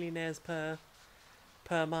all millionaires per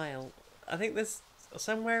mile. I think there's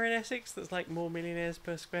somewhere in Essex that's like more millionaires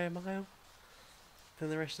per square mile than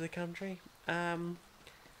the rest of the country. And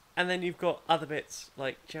then you've got other bits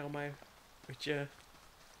like Chelmo, which are a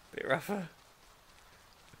bit rougher,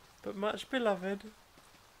 but much beloved.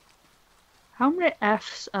 How many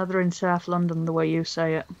F's are there in South London the way you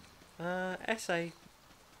say it? S-A-R-F-F.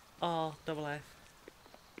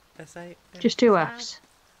 S-A. Just two F's.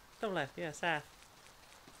 Double F, yeah, South.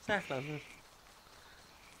 South London.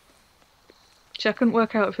 So I couldn't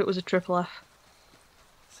work out if it was a triple F.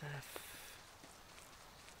 South.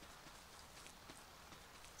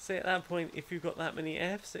 See, at that point, if you've got that many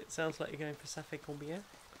F's, it sounds like you're going for Safé Combien.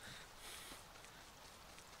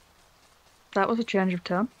 That was a change of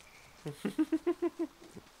tone.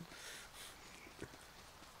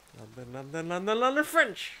 London, London, London, London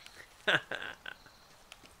French!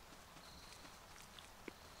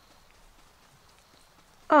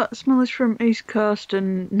 Oh, Smiley's from East Coast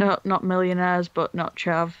and not millionaires, but not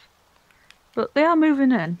chav. But they are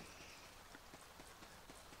moving in.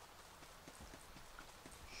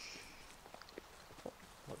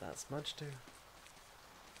 What that smudge do?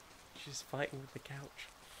 She's fighting with the couch.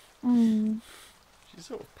 She's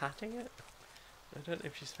sort of patting it. I don't know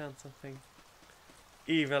if she's found something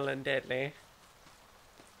evil and deadly.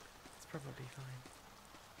 It's probably fine.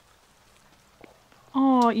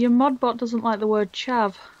 Oh, your modbot doesn't like the word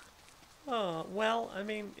chav. Oh, well, I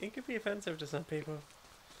mean, it could be offensive to some people.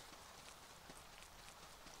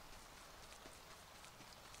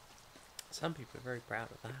 Some people are very proud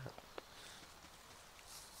of that.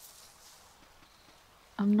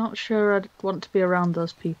 I'm not sure I'd want to be around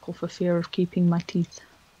those people for fear of keeping my teeth.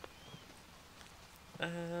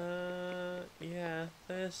 Yeah,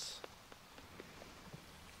 there's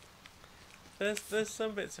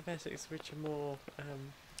some bits of Essex which are more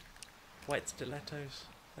white stilettos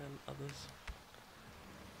than others.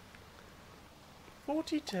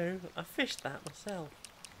 42? I fished that myself.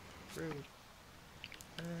 Rude.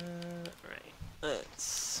 Right.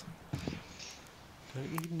 Let's...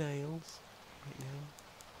 Don't need nails right now.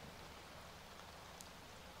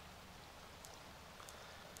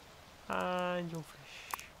 And your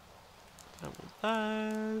fish. Don't want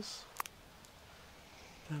those.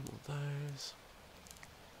 Don't want those.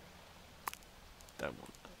 Don't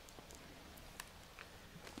want that.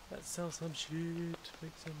 Let's sell some shit,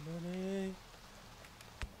 make some money.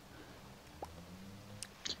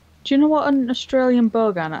 Do you know what an Australian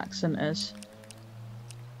bogan accent is?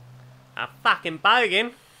 A fucking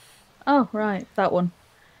bogan! Oh, right, that one.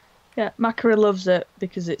 Yeah, Macquarie loves it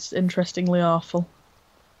because it's interestingly awful.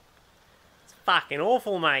 It's fucking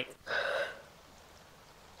awful, mate.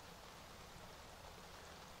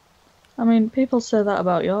 I mean, people say that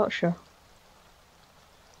about Yorkshire.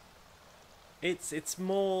 It's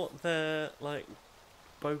more the, like,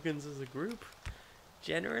 bogans as a group,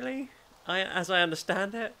 generally, as I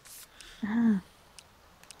understand it.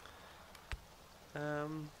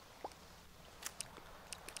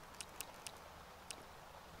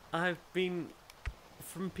 I've been,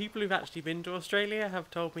 from people who've actually been to Australia,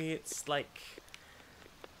 have told me it's like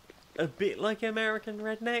a bit like American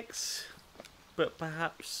rednecks, but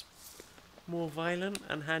perhaps more violent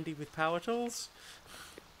and handy with power tools.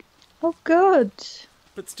 Oh, good.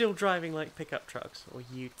 But still driving like pickup trucks or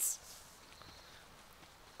utes.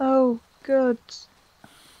 Oh, good.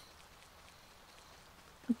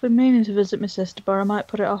 I've been meaning to visit my sister, but I might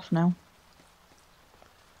put it off now.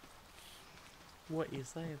 What are you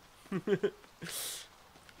saying?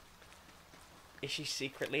 Is she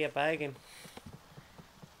secretly a bogan?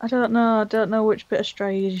 I don't know. I don't know which bit of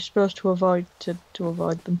Australia you're supposed to avoid to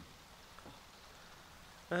avoid them.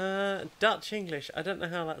 Dutch English. I don't know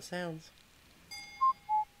how that sounds.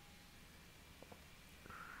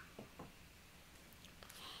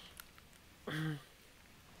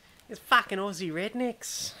 It's fucking Aussie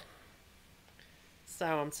rednecks. So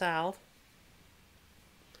I'm Sal.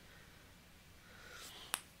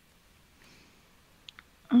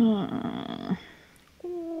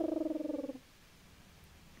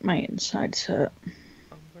 My insides hurt.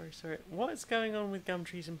 I'm very sorry. What is going on with gum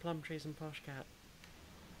trees and plum trees and posh cat?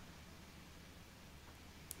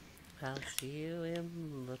 I'll see you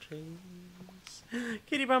in the trees.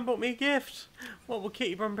 Kitty Bum bought me a gift. What will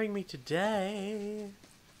Kitty Bum bring me today?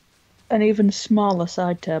 An even smaller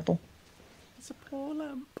side table. It's a poor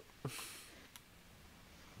lamp.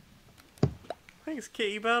 Thanks,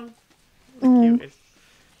 Kitty Bun. The cutest.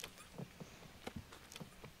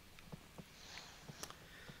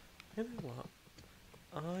 You know what?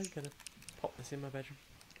 I'm gonna pop this in my bedroom.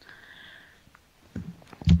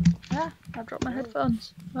 Ah, I dropped my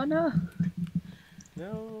headphones. Oh no.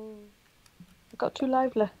 No. I got too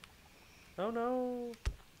lively. Oh no.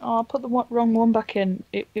 Oh, I put the wrong one back in.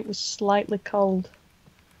 It was slightly cold.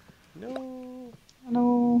 No.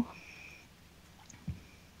 No.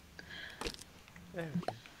 There we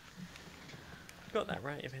go. Got that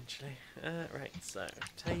right eventually. Right, so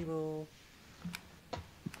table.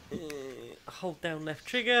 Hold down left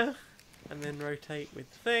trigger and then rotate with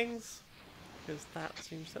things because that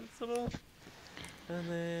seems sensible. And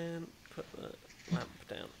then put the lamp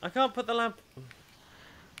down. I can't put the lamp.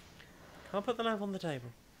 Can't put the lamp on the table.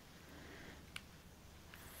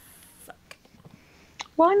 Fuck.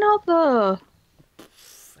 Why not though?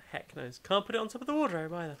 Heck knows. Can't put it on top of the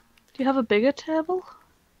wardrobe either. Do you have a bigger table?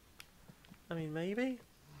 I mean, maybe.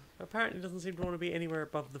 Apparently, it doesn't seem to want to be anywhere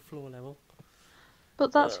above the floor level.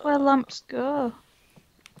 But that's where lamps go.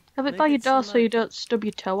 Have it by your door so you don't stub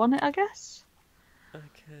your toe on it, I guess? I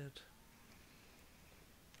could.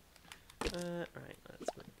 Right,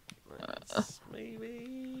 let's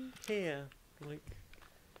maybe here. Like,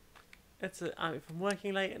 if I'm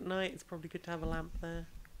working late at night, it's probably good to have a lamp there.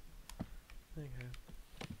 There you go.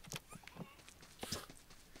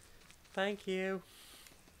 Thank you,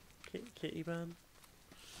 Kitty Bun.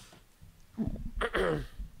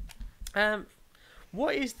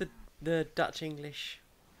 What is the Dutch English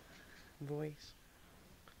voice?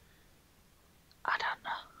 I don't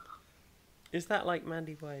know. Is that like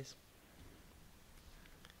Mandy Wise?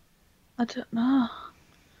 I don't know.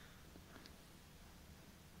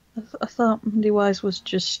 I thought Mandy Wise was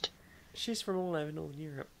just... She's from all over Northern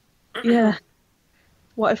Europe. Yeah.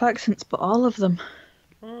 What if accents but all of them?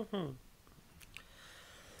 Mm-hmm.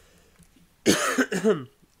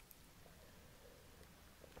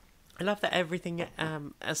 I love that everything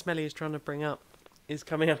Smelly is trying to bring up is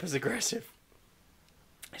coming up as aggressive.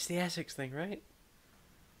 It's the Essex thing, right?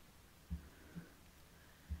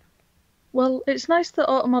 Well, it's nice that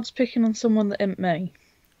Automod's picking on someone that ain't me.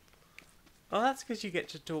 Oh, that's because you get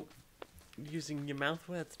to talk using your mouth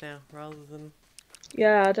words now, rather than...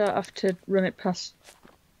 Yeah, I don't have to run it past,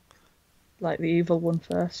 like, the evil one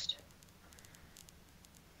first.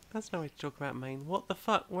 That's no way to talk about Maine. What the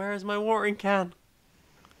fuck? Where is my watering can?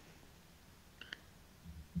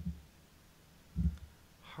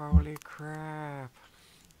 Holy crap.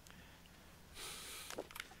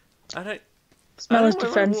 I don't know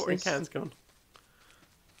where my watering can's gone.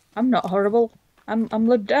 I'm not horrible. I'm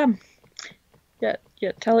Lib Dem. Yeah,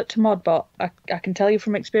 tell it to Modbot. I can tell you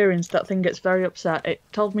from experience that thing gets very upset. It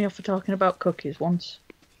told me off for talking about cookies once.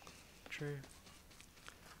 True.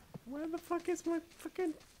 Where the fuck is my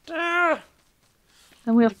fucking... Ah!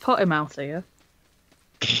 And we have Potty Mouth here.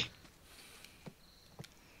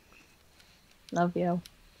 Love you.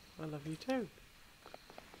 I love you too.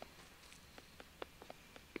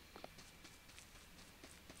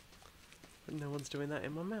 But no one's doing that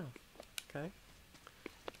in my mouth. Okay.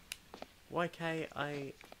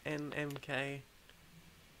 YKINMK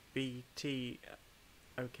BT.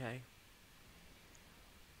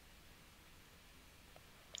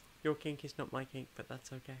 Your kink is not my kink, but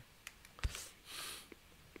that's okay.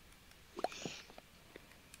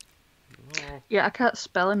 Oh. Yeah, I can't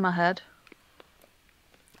spell in my head.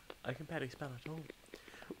 I can barely spell at all.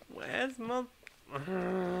 Where's my...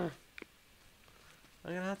 I'm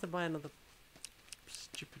gonna have to buy another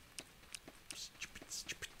stupid.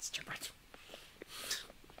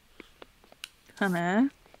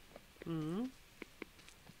 Honey?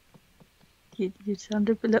 You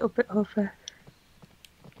sounded a little bit over.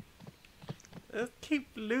 I keep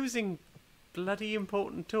losing bloody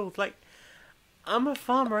important tools. Like, I'm a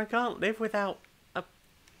farmer. I can't live without a...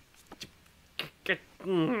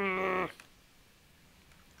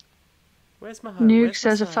 Where's my hoe? Nuke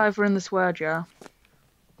says a fiver in the swear jar.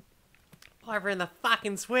 Fiver in the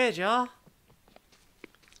fucking swear jar?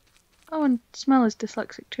 Oh, and Smell is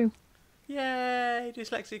dyslexic too. Yay,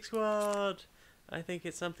 dyslexic squad! I think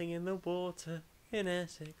it's something in the water in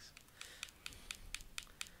Essex.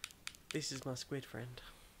 This is my squid friend.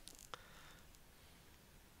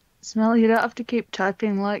 Smell, you don't have to keep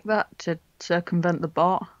typing like that to circumvent the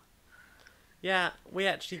bot. Yeah, we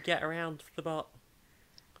actually get around the bot.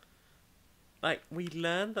 Like, we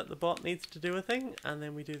learn that the bot needs to do a thing, and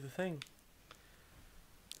then we do the thing.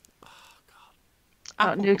 Oh, God.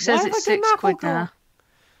 Apple. It says it's £6 now.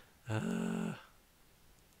 Uh,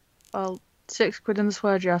 Well, £6 in the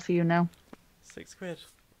swear jar for you now. £6.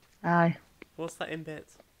 Aye. What's that in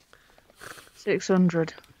bits?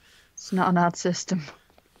 600. It's not an hard system.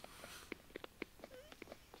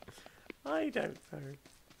 I don't know.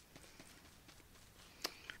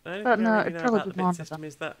 The only But thing no, I really it'd know probably about the be more bit than system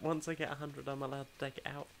is that once I get 100, I'm allowed to take it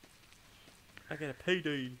out. I get a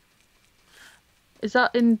PD. Is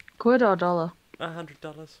that in quid or dollar?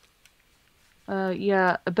 $100.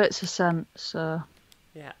 Yeah, a bit's a cent, so...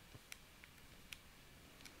 Yeah.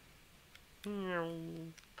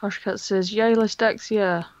 Poshcat says, yay,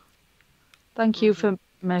 Staxel. Thank you for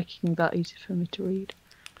making that easy for me to read.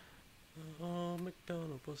 Oh,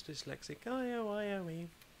 McDonald was dyslexic. I-O-I-O-E.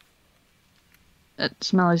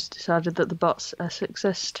 Smelly's decided that the bots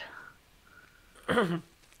exist.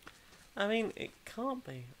 I mean, it can't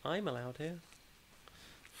be. I'm allowed here.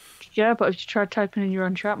 Yeah, but have you tried typing in your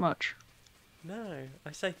own chat much? No,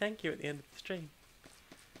 I say thank you at the end of the stream.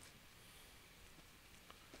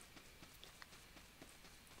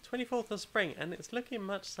 24th of spring, and it's looking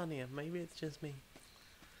much sunnier. Maybe it's just me.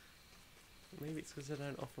 Maybe it's because I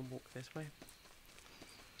don't often walk this way.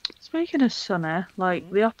 Speaking of sunny,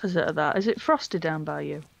 like the opposite of that, is it frosty down by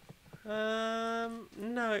you?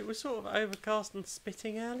 No, it was sort of overcast and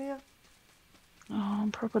spitting earlier. Oh,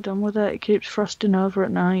 I'm proper done with it. It keeps frosting over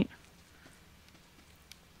at night.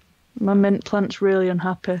 My mint plant's really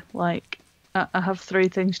unhappy. Like, I have 3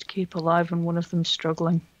 things to keep alive and one of them's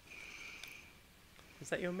struggling. Is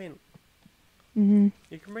that your mint? Mm-hmm.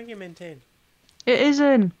 You can bring your mint in. It is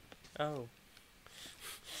in. Oh.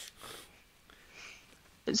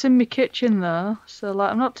 It's in my kitchen though, so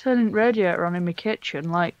like I'm not turning radiator on in my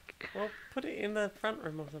kitchen. Like, Well, put it in the front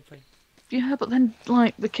room or something. yeah, but then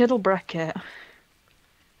like the kid'll break it.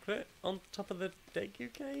 Put it on top of the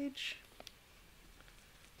degu cage.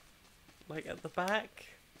 Like at the back.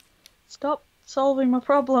 Stop solving my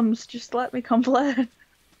problems. Just let me complain.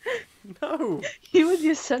 No. You and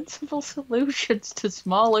your sensible solutions to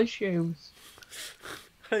small issues.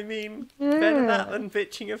 I mean, Yeah. better that than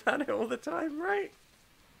bitching about it all the time, right?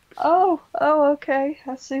 Oh, okay.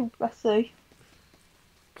 I see.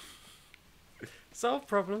 Solve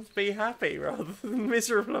problems, be happy, rather than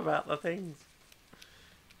miserable about the things.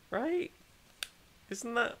 Right?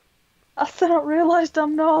 Isn't that... I thought realised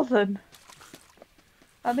I'm northern.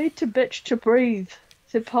 I need to bitch to breathe.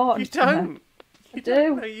 It's important. You don't! I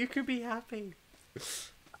do. No, you could be happy.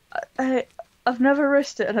 I've never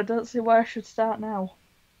risked it and I don't see why I should start now.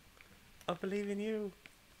 I believe in you.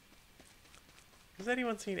 Has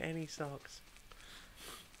anyone seen any socks?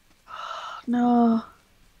 No.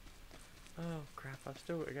 Oh crap, I've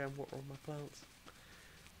still got to go and water all my plants.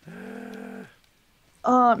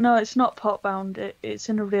 Oh, no, it's not pot bound. It's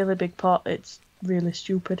in a really big pot. It's really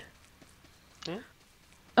stupid.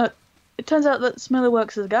 It turns out that Smelly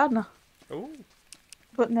works as a gardener. Oh.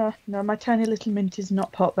 But no, my tiny little mint is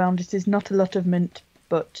not pot bound. It is not a lot of mint,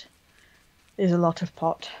 but is a lot of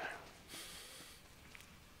pot.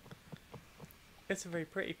 It's a very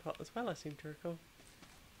pretty pot as well, I seem to recall.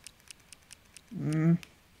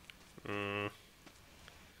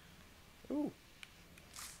 Ooh.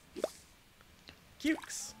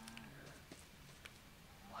 Cukes.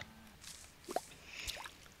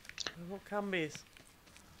 What cumbies?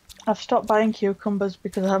 I've stopped buying cucumbers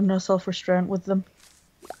because I have no self-restraint with them.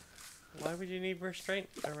 Why would you need restraint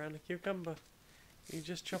around a cucumber? You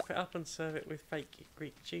just chop it up and serve it with fake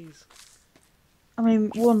Greek cheese. I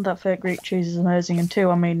mean, 1, that fake Greek cheese is amazing, and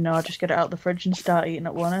 2, I mean, no, I just get it out of the fridge and start eating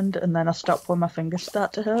at one end, and then I stop when my fingers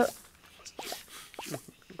start to hurt.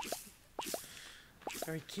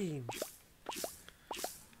 Very keen.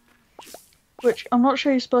 Which, I'm not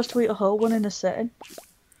sure you're supposed to eat a whole one in a sitting.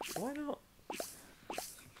 Why not?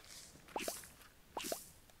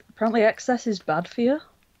 Apparently excess is bad for you.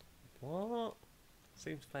 What?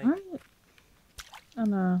 Seems fake. Right. I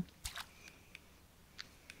know.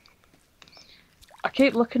 I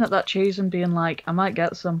keep looking at that cheese and being like, I might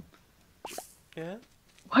get some. Yeah?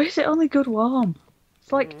 Why is it only good warm?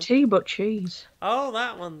 It's like tea but cheese. Oh,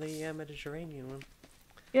 that one, the Mediterranean one.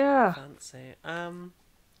 Yeah. Fancy.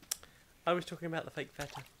 I was talking about the fake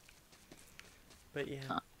feta. But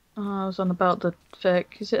yeah. I was on about the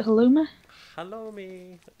fake. Is it halloumi? Hello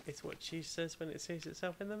me. It's what she says when it sees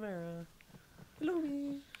itself in the mirror. Hello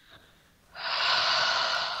me.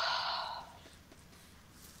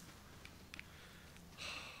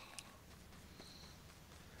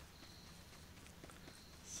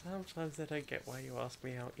 Sometimes I don't get why you ask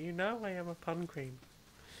me out. You know I am a pun queen.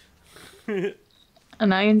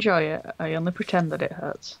 And I enjoy it. I only pretend that it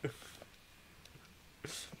hurts.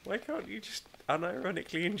 Why can't you just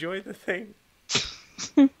unironically enjoy the thing?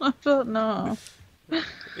 I don't know.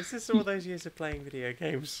 Is this all those years of playing video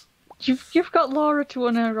games? You've got Laura to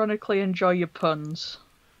unironically enjoy your puns.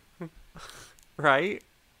 Right?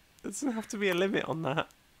 There doesn't have to be a limit on that.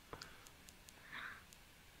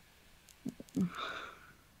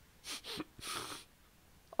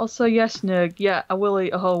 Also, yes, Nerg. Yeah, I will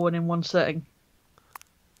eat a whole one in one sitting.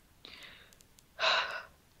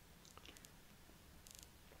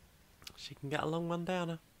 She can get a long one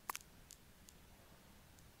downer.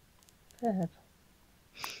 Fair.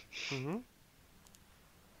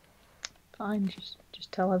 Fine,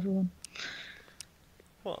 just tell everyone.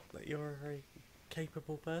 What? That you're a very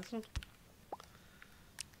capable person?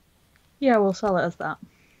 Yeah, we'll sell it as that.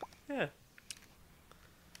 Yeah.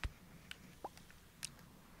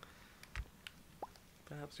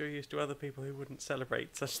 Perhaps you're used to other people who wouldn't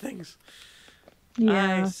celebrate such things.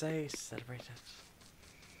 Yeah. I say celebrate it.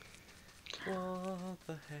 What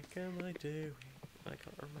the heck am I doing? I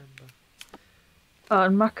can't remember.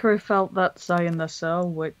 And Macquarie felt that sigh in their soul,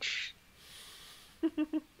 which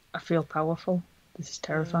I feel powerful. This is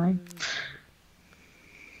terrifying.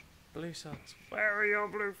 Blue socks. Where are your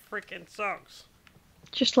blue freaking socks?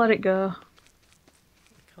 Just let it go.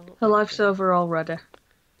 I can't Her life's over already.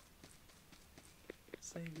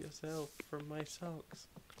 Save yourself from my socks.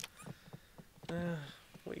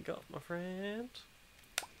 What you got, my friend?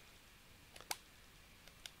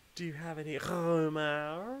 Do you have any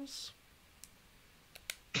rumors?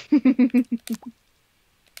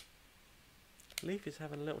 Leaf is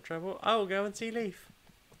having a little trouble. I will go and see Leaf.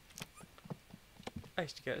 I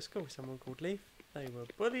used to go to school with someone called Leaf. They were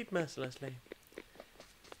bullied mercilessly.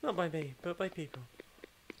 Not by me, but by people.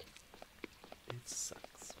 It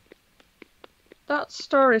sucks. That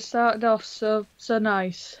story started off so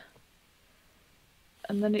nice.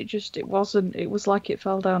 And then it wasn't. It was like it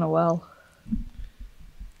fell down a well.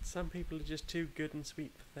 Some people are just too good and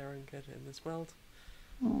sweet for their own good in this world.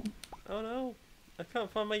 Oh, Oh no! I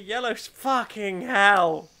can't find my yellow fucking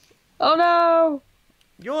hell! oh no!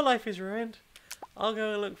 Your life is ruined. I'll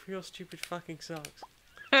go and look for your stupid fucking socks.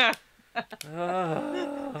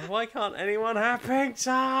 Why can't anyone have pink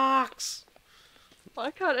socks?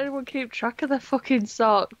 Why can't anyone keep track of their fucking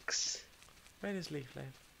socks? Where does Leaf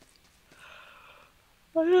live?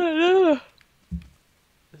 I don't know.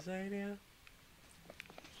 Azalea?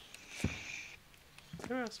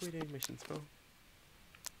 Who else are we doing missions for?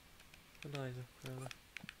 Eliza, rather.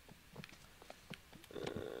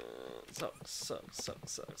 Socks.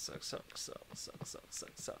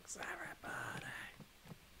 Everybody.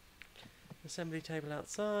 Assembly table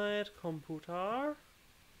outside. Computer.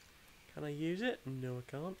 Can I use it? No, I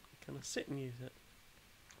can't. Can I sit and use it?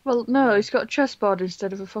 Well, no, it's got a chessboard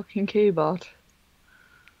instead of a fucking keyboard.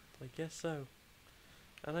 I guess so.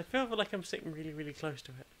 And I feel like I'm sitting really, really close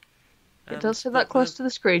to it. It does sit that close to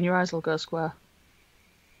the screen, your eyes will go square.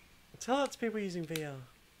 Tell that to people using VR.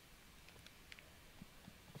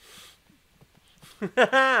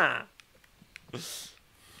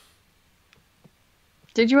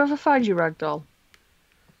 Did you ever find your ragdoll?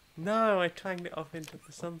 No, I twanged it off into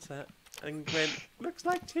the sunset and went, looks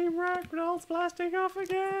like Team Ragdoll's blasting off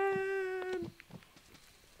again!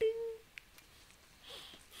 Ding!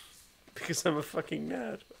 Because I'm a fucking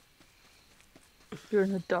nerd. You're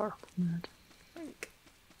in a dark mood. Thank.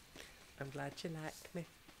 I'm glad you like me.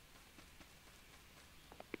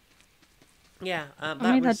 Yeah, I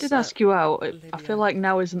mean, I did ask you out. I feel like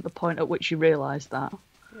now isn't the point at which you realise that.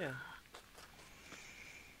 Yeah.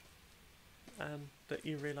 And that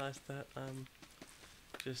you realise that I'm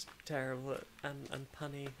just terrible and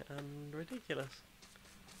punny and ridiculous.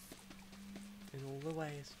 In all the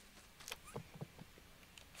ways.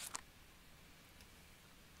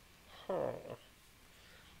 Huh.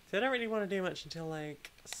 So I don't really want to do much until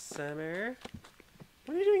like summer.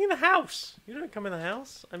 What are you doing in the house? You don't come in the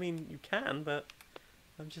house. I mean, you can, but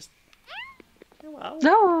I'm just... Hello.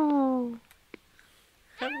 No!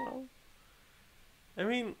 Hello. I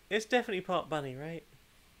mean, it's definitely part bunny, right?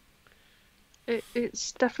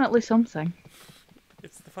 It's definitely something.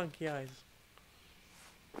 It's the funky eyes.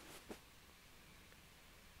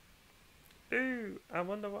 Ooh, I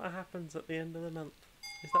wonder what happens at the end of the month.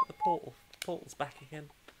 Is that the portal? The portal's back again.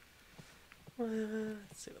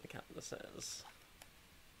 Let's see what the calendar says.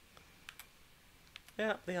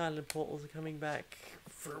 Yeah, the island portals are coming back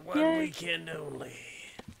for one weekend only.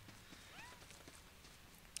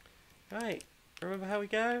 Right, remember how we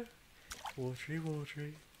go? Watery,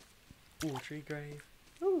 watery, watery grave.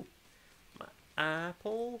 Ooh, my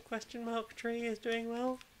apple question mark tree is doing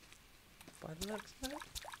well. By the looks of it.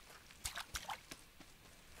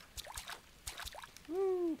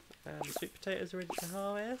 Ooh, and the sweet potatoes are ready to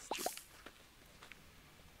harvest.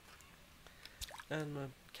 And my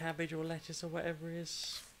cabbage or lettuce or whatever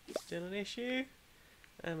is still an issue.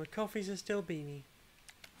 And my coffees are still beanie.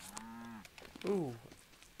 Ooh,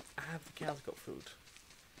 have the cows got food?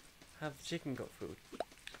 Have the chicken got food?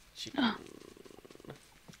 Chicken.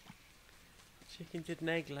 Chicken did an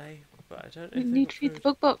egg lay, but I don't know You if they need got to feed food. the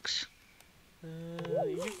bug box.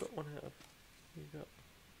 You've got one out of. You've got.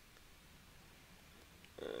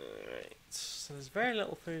 Alright, so there's very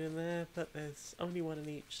little food in there, but there's only one in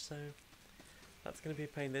each, so that's going to be a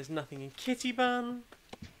pain. There's nothing in Kitty Bun.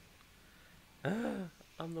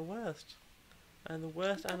 I'm the worst. I'm the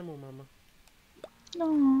worst animal mama.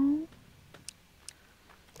 No.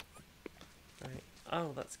 Right.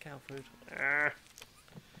 Oh, that's cow food.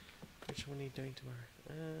 Which one are you doing tomorrow?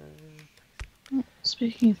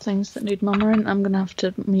 Speaking of things that need murmuring, I'm gonna have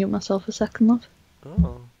to mute myself a second, love.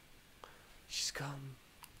 Oh. She's gone.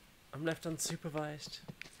 I'm left unsupervised.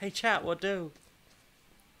 Hey chat, what do?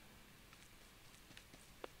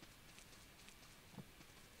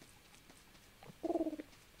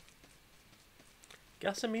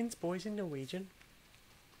 Gassa means boys in Norwegian.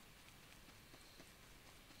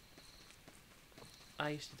 I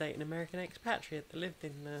used to date an American expatriate that lived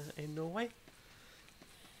in Norway.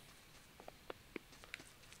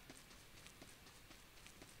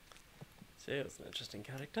 So it's an interesting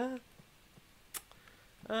character.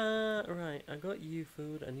 Right, I got you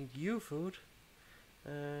food. I need you food.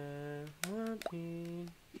 I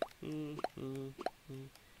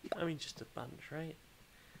mean, just a bunch, right?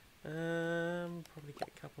 Probably get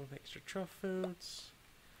a couple of extra truff foods.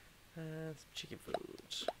 Some chicken food.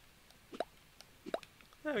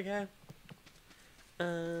 There we go.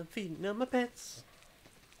 Feeding on my pets.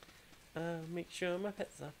 Make sure my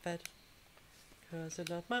pets are fed. 'Cause I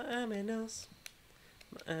love my aminos.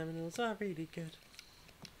 My aminos are really good.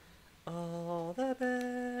 All the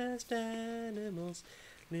best animals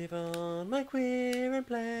live on my queer and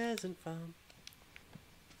pleasant farm.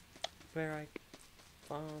 Where I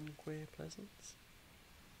farm queer pleasants.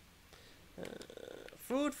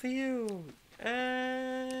 Food for you!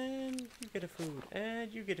 And you get a food.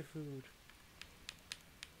 And you get a food.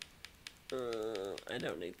 I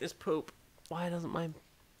don't need this poop. Why doesn't my...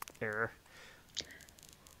 Error.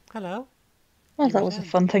 Hello? Well, You that was a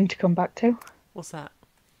returned. fun thing to come back to. What's that?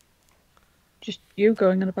 Just you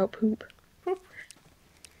going on about poop. Poop.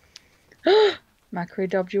 Macri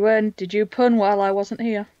dobbed you in. Did you pun while I wasn't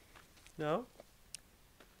here? No?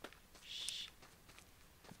 Shh.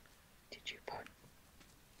 Did you pun?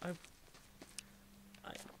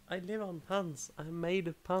 I live on puns. I'm made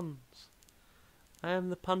of puns. I am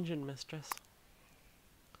the pungent mistress.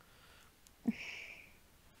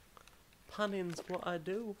 Punning's what I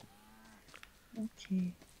do.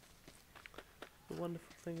 Okay. The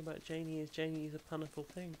wonderful thing about Janie is a puniful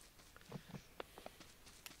thing.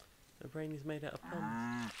 Her brain is made out of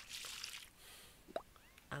puns.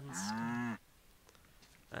 And scum.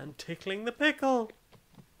 And tickling the pickle.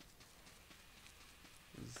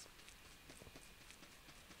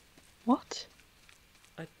 What?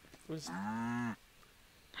 Was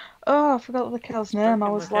Oh, I forgot the cow's name. I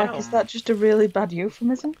Stroking was my like, cow. is that just a really bad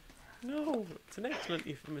euphemism? no, it's an excellent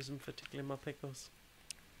euphemism for tickling my pickles.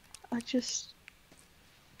 I just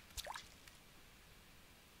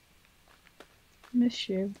miss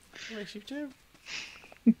you. Yes, you do.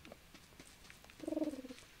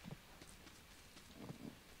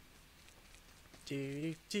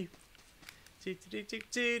 do do do do do do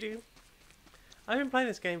do do. I've been playing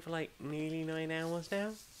this game for like nearly 9 hours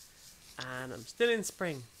now, and I'm still in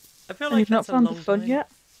spring. I feel And like you've not that's a found the long fun time.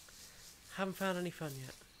 yet? Haven't found any fun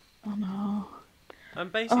yet. Oh no. I'm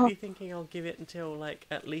basically thinking I'll give it until like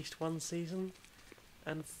at least one season,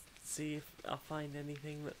 and see if I'll find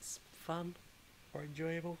anything that's fun or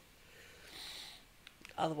enjoyable.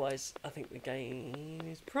 Otherwise, I think the game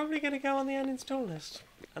is probably going to go on the uninstall list,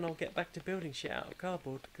 and I'll get back to building shit out of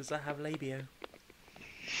cardboard because I have labio.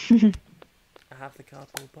 I have the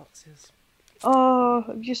cardboard boxes. Oh,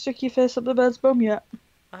 have you stuck your face up the bird's bum yet?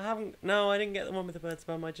 I haven't. No, I didn't get the one with the bird's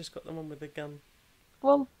bum. I just got the one with the gun.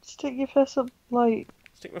 Well, stick your face up like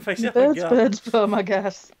Stick my face the up a gun. bird's bum, I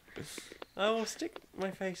guess. I will stick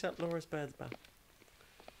my face up Laura's bird's bum.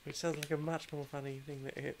 Which sounds like a much more funny thing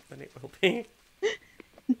than it will be.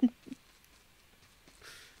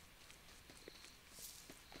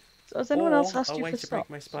 So has anyone else asked I'll you wait for to break socks?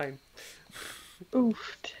 my spine.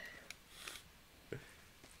 Oofed.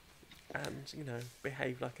 And, you know,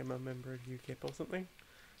 behave like I'm a member of UKIP or something.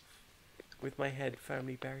 With my head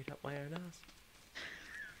firmly buried up my own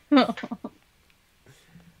ass.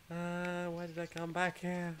 Why did I come back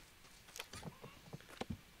here?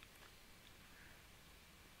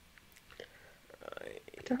 Right.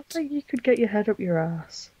 I don't think you could get your head up your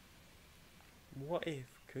ass. What if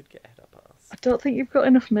could get head up ass? I don't think you've got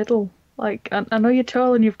enough middle. Like, I know you're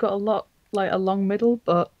tall and you've got a long middle,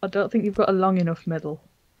 but I don't think you've got a long enough middle.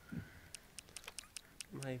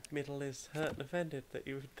 My middle is hurt and offended that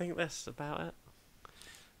you would think this about it.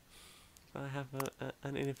 I have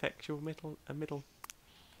an ineffectual middle.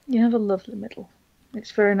 You have a lovely middle.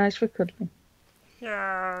 It's very nice for cuddling.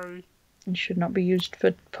 Yay! And should not be used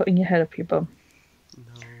for putting your head up your bum.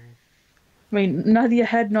 No. I mean, neither your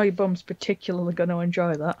head nor your bum's particularly going to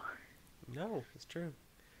enjoy that. No, it's true.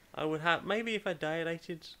 I would have, maybe if I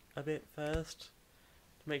dilated a bit first,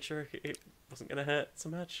 to make sure it wasn't going to hurt so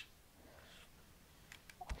much.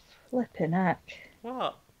 Flipping heck.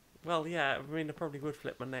 What? Well, yeah, I mean, I probably would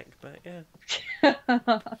flip my neck, but yeah.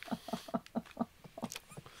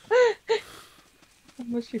 How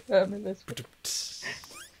much you hurt me this week?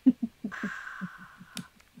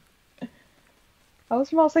 I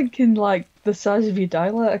was more thinking, like, the size of your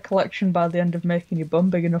dilator collection by the end of making your bum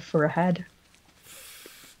big enough for a head.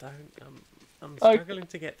 I'm struggling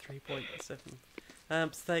to get 3.7,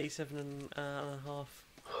 37 and a half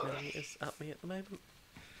millimeters up me at the moment.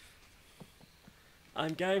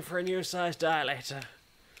 I'm going for a new size dilator.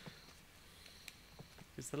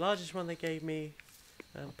 Because the largest one they gave me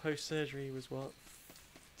post-surgery was what?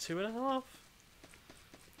 2.5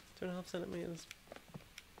 centimeters.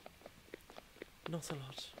 Not a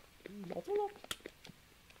lot. Not a lot.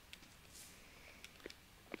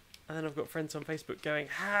 And then I've got friends on Facebook going,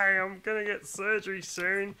 "Hey, I'm gonna get surgery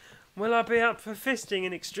soon. Will I be up for fisting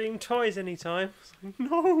in Extreme Toys anytime?"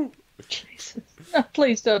 No! Jesus. No,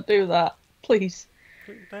 please don't do that. Please.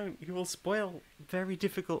 Don't. You will spoil very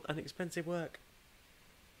difficult and expensive work.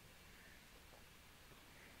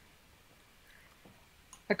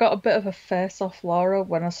 I got a bit of a face off Laura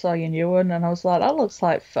when I saw your new one, and I was like, that looks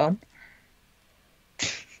like fun.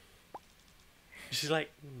 She's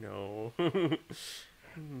like, no.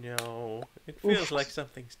 No. It feels like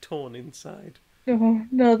something's torn inside.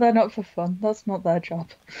 No, they're not for fun. That's not their job.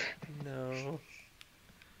 No.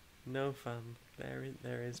 No fun.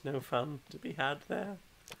 There is no fun to be had there.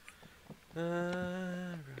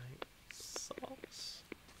 Right. Socks.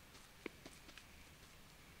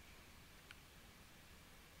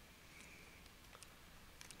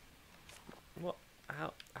 What?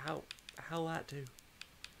 How'll that do?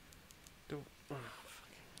 Oh,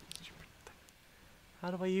 fucking stupid thing. How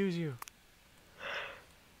do I use you?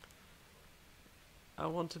 I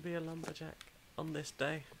want to be a lumberjack on this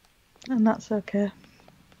day. And that's okay.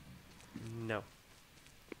 No.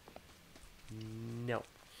 No.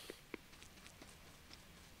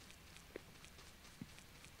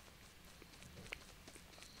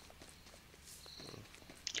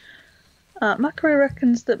 Macquarie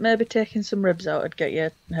reckons that maybe taking some ribs out would get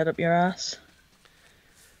your head up your ass.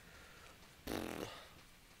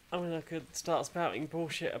 I mean, I could start spouting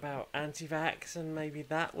bullshit about anti-vax and maybe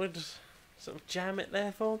that would sort of jam it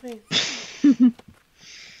there for me.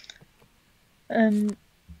 And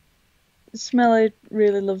Smelly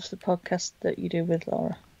really loves the podcast that you do with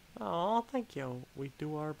Laura. Oh, thank you. We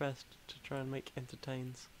do our best to try and make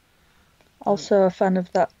entertains. Also a fan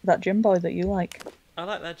of that gym boy that you like. I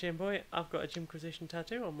like that gym boy. I've got a Gymquisition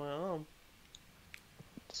tattoo on my arm.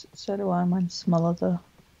 So do I. Mine's smaller though.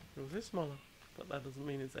 Yours is smaller, but that doesn't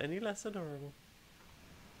mean it's any less adorable.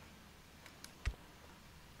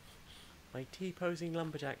 My T-posing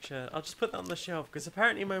lumberjack shirt. I'll just put that on the shelf because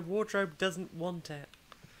apparently my wardrobe doesn't want it.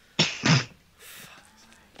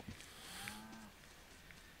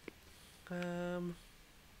 I'm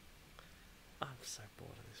so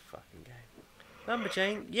bored of this fucking game.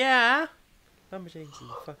 Lumberjane, yeah! Lumberjane's in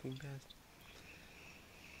the fucking best.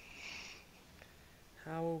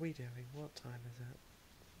 How are we doing? What time is it?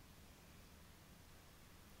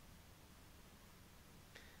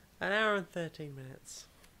 1 hour and 13 minutes.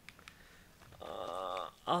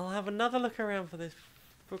 I'll have another look around for this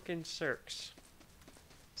fucking circs.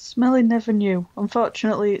 Smelly never knew.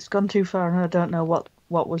 Unfortunately, it's gone too far and I don't know what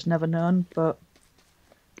was never known, but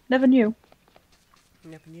never knew.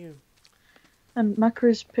 Never knew. And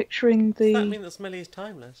Macra's picturing the... Does that mean that Smelly is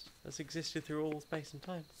timeless? Has existed through all space and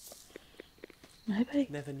time? Maybe.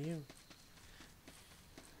 Never knew.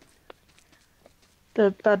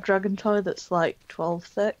 The bad dragon toy that's like 12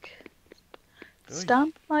 thick. Oy.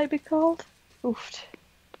 Stamp might be called. Oof.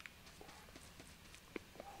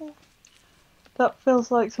 That feels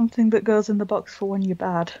like something that goes in the box for when you're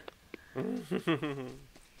bad. I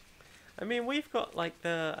mean, we've got like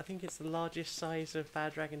I think it's the largest size of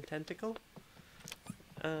bad dragon tentacle.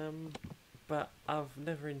 But I've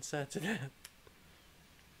never inserted it.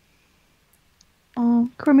 Oh,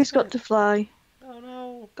 Crimmy's got to fly. Oh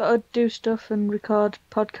no. Got to do stuff and record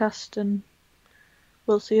podcast, and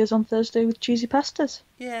we'll see us on Thursday with cheesy pastas.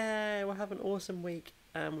 Yeah, we'll have an awesome week.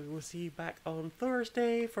 And we will see you back on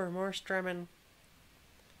Thursday for more streaming.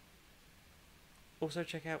 Also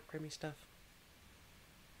check out Crimmy stuff.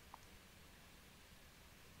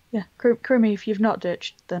 Yeah, Crimmy, if you've not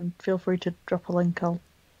ditched, then feel free to drop a link. I'll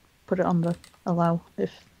put it on the allow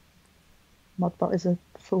if Modbot is a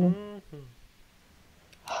fool.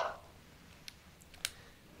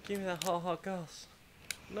 Give me that hot gas.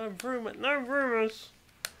 No improvement, no improvements.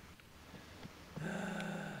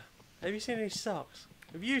 Have you seen any socks?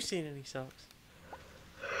 Have you seen any socks?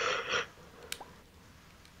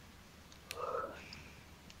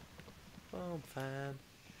 Oh, fan.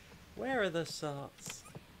 Where are the socks?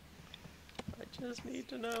 I just need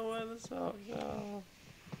to know where the socks are.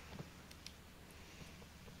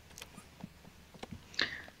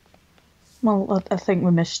 Well, I think we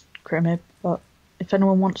missed Crimmy, but if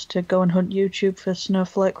anyone wants to go and hunt YouTube for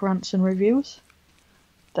snowflake rants and reviews,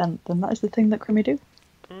 then that is the thing that Crimmy do.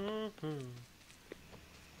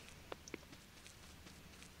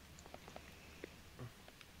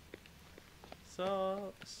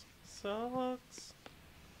 Socks, socks,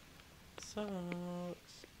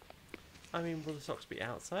 socks. I mean, will the socks be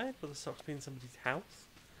outside? Will the socks be in somebody's house?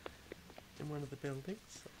 In one of the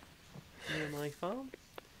buildings? Near my farm?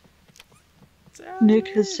 Nick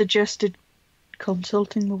has suggested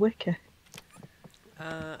consulting the wiki.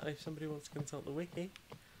 If somebody wants to consult the wiki,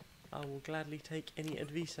 I will gladly take any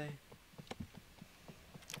advice.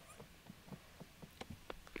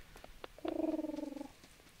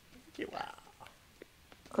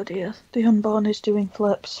 Oh dear, the unborn is doing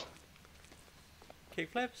flips.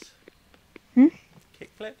 Kick flips? Hmm? Kick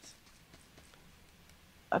flips?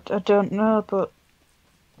 I don't know, but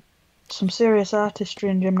some serious artistry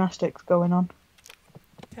and gymnastics going on.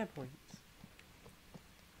 10 points.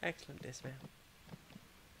 Excellent dismount.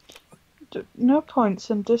 No points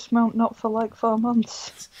and dismount not for like 4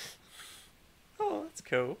 months. Oh, that's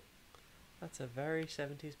cool. That's a very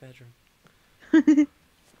 70s bedroom.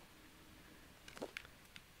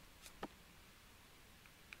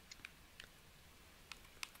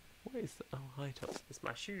 What is that? Oh, hi tops. It's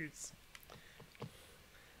my shoes.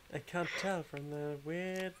 I can't tell from the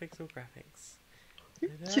weird pixel graphics.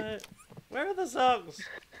 Where are the socks?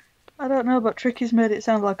 I don't know, but Tricky's made it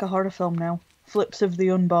sound like a horror film now. Flips of the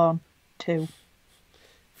Unborn 2.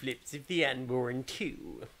 Flips of the Unborn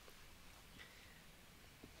 2.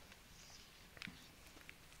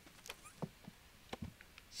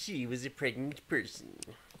 She was a pregnant person.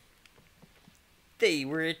 They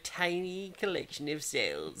were a tiny collection of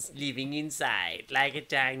cells living inside like a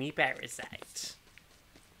tiny parasite.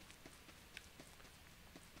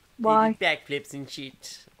 Why? They did backflips and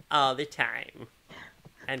shit all the time.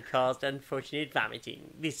 And caused unfortunate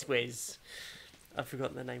vomiting. This was... I've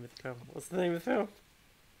forgotten the name of the film. What's the name of the film?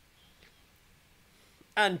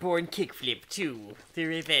 Unborn Kickflip 2. The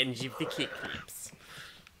Revenge of the Kickflips.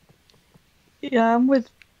 Yeah, I'm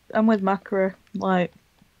with Macra. Like,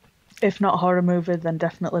 if not horror movie, then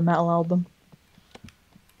definitely metal album.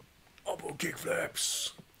 Unborn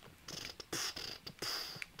Kickflips.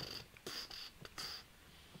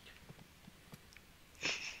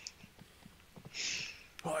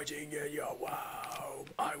 Hiding in your wow,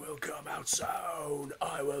 I will come out soon.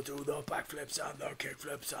 I will do the backflips and the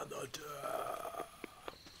kickflips and the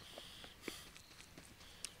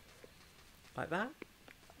like that.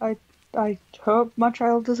 I hope my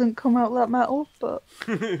child doesn't come out that metal, but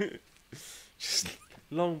just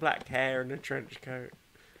long black hair and a trench coat,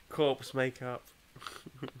 corpse makeup.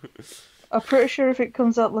 I'm pretty sure if it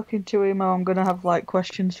comes out looking too emo, I'm gonna have like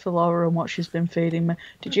questions for Laura and what she's been feeding me.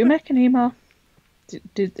 Did you make an emo?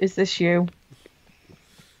 Is this you?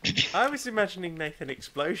 I was imagining Nathan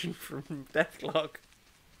Explosion from Deathclock.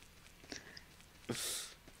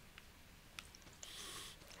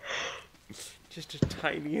 Just a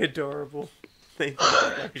tiny, adorable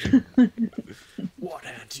Nathan Explosion. What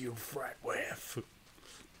hand do you fret with?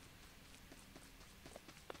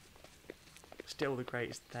 Still the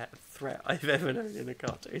greatest threat I've ever known in a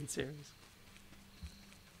cartoon series.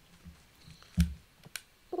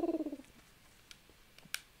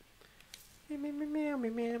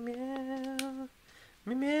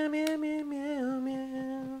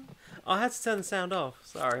 I had to turn the sound off.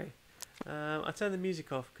 Sorry. I turned the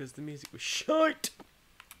music off because the music was shite.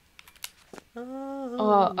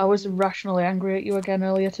 Oh, I was irrationally angry at you again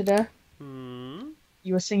earlier today. Hmm.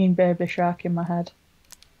 You were singing Baby Shark in my head.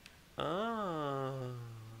 Ah.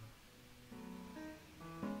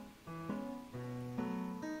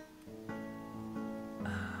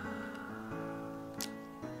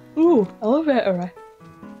 Ooh, elevator.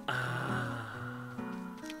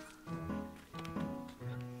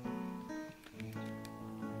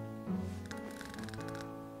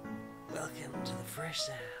 Welcome to the fresh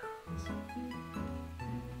sounds.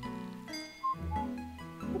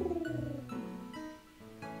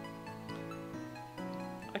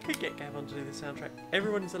 I could get Gavon to do the soundtrack.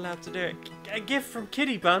 Everyone's allowed to do it. A gift from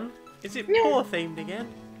Kitty Bun. Is it poor themed again?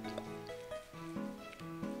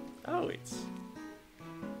 Oh, it's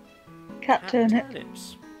Cat turnip.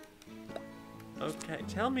 turnips. Okay,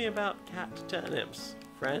 tell me about cat turnips,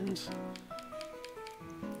 friend.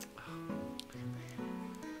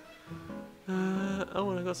 Oh,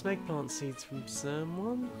 and I got some eggplant seeds from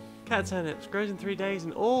someone. Cat turnips grows in 3 days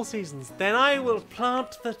in all seasons. Then I will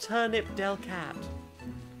plant the turnip del cat.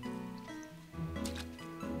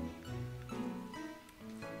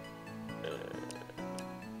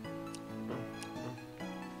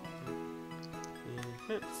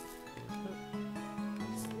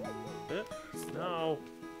 No.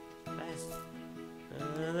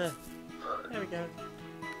 There. There we go.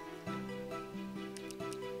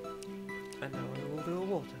 And now I will do a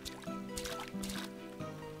water.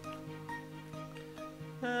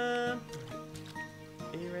 Are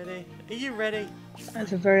you ready? Are you ready?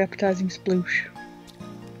 That's a very appetising sploosh.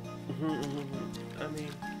 I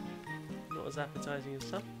mean, not as appetising as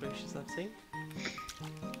some bushes I've seen.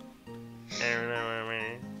 You know what I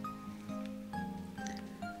mean?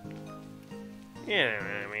 You know what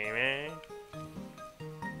I mean, man?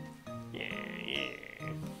 Yeah.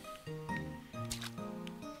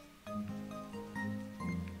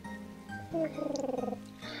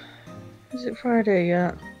 Is it Friday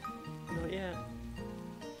yet? Not yet.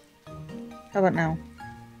 How about now?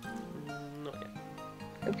 Not yet.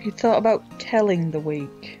 Have you thought about telling the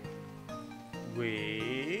week?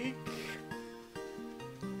 Week?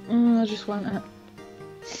 I just want it.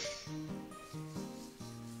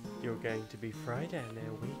 You're going to be Friday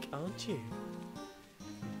now week, aren't you?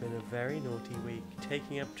 You've been a very naughty week,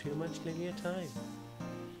 taking up too much linear time.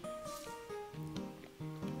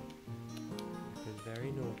 You've been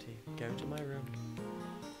very naughty. Go to my room.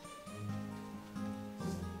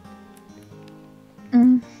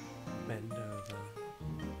 Bend over.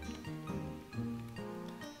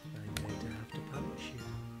 I'm going to have to punish you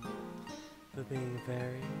for being a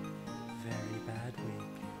very, very bad week.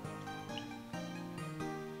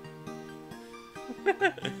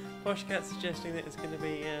 Posh Cat suggesting that it's going to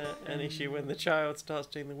be an issue when the child starts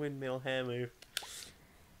doing the windmill hair move.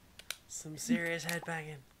 Some serious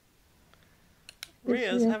headbanging.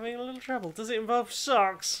 Ria's having a little trouble. Does it involve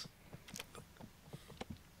socks?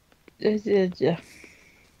 Yeah.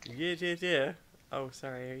 Yeah. Oh,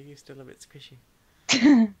 sorry. Are you still a bit squishy?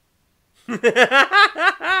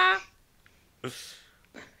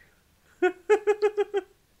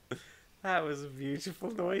 That was a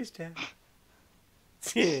beautiful noise, Jeff.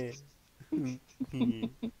 Please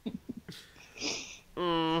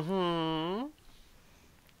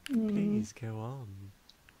go on.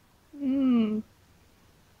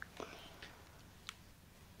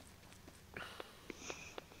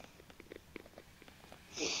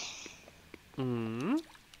 I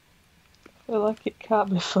feel like it can't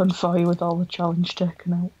be fun for you with all the challenge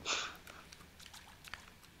taken out.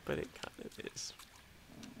 But it kind of is.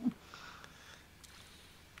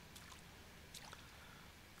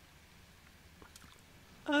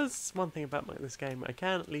 That's one thing about this game. I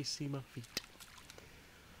can at least see my feet.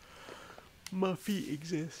 My feet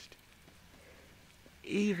exist.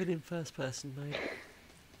 Even in first person mode.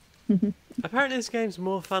 Apparently this game's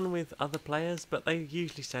more fun with other players, but they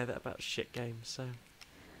usually say that about shit games, so...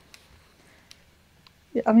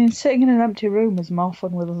 Yeah, I mean, sitting in an empty room is more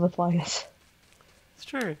fun with other players. It's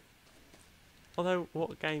true. Although,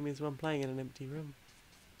 what game is one playing in an empty room?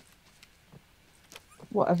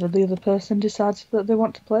 Whatever the other person decides that they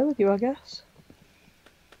want to play with you, I guess.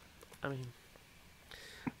 I mean,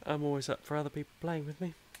 I'm always up for other people playing with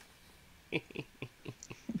me.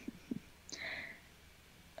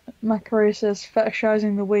 My career says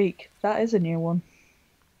fetishizing the week. That is a new one.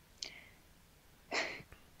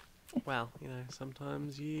 Well, you know,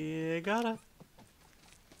 sometimes you gotta.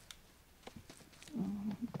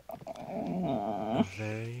 A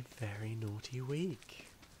very, very naughty week.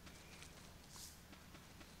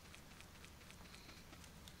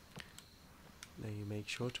 you make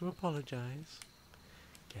sure to apologise.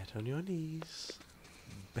 Get on your knees.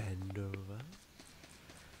 Bend over.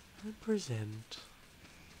 And present.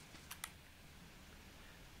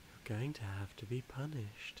 You're going to have to be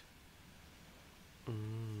punished.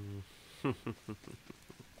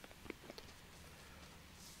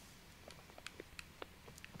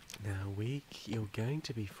 Now, week, you're going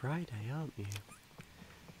to be Friday, aren't you?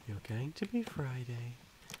 You're going to be Friday,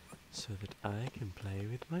 so that I can play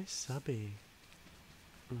with my subby.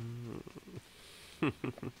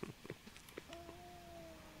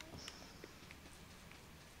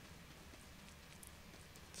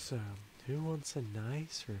 So, who wants a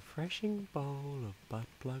nice, refreshing bowl of butt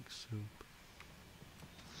plug soup?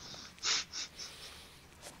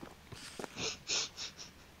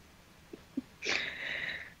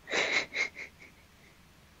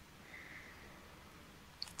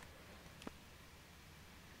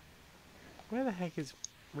 Where the heck is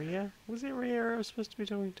Rhea? Was it Rhea I was supposed to be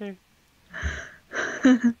talking to?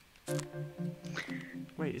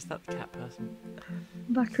 Wait, is that the cat person?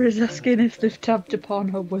 Backer is asking if they've tabbed to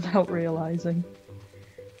Pornhub without realising.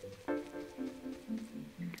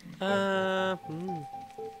 No,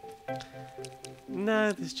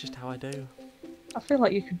 this is just how I do. I feel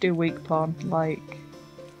like you could do weak porn, like...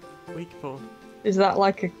 Weak porn? Is that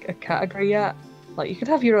like a category yet? Like, you could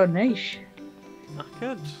have your own niche. I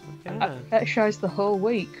could, yeah. Fetishise the whole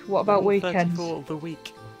week. What about weekends? 34 of the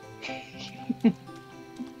week.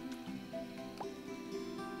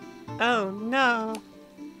 Oh no!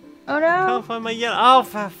 Oh no! I can't find my yellow. Oh,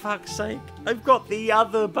 for fuck's sake! I've got the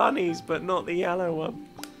other bunnies, but not the yellow one.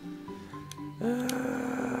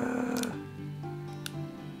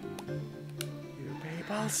 You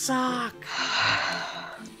people suck!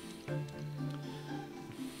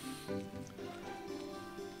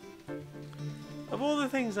 Of all the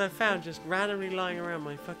things I've found just randomly lying around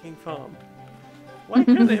my fucking farm, why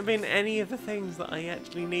couldn't it have been any of the things that I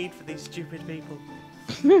actually need for these stupid people?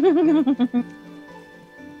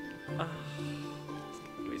 Oh,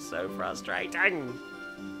 it was so frustrating.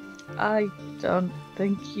 I don't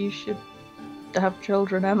think you should have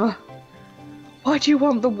children, Emma. Why do you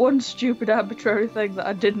want the one stupid arbitrary thing that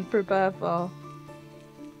I didn't prepare for?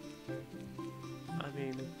 I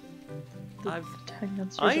mean,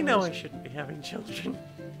 I know I shouldn't be having children.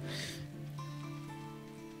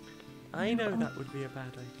 I know that would be a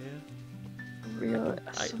bad idea. Really?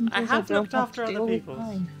 I have looked after other people's.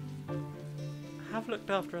 I have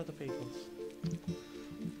looked after other people's.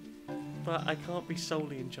 But I can't be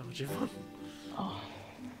solely in charge of one. Oh.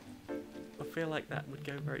 I feel like that would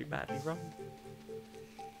go very badly wrong.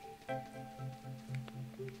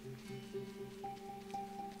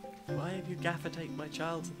 Why have you gaffer taped my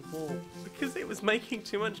child to the wall? Because it was making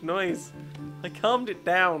too much noise. I calmed it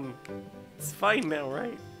down. It's fine now,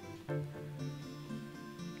 right?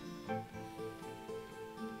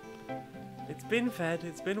 It's been fed,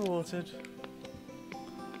 it's been watered.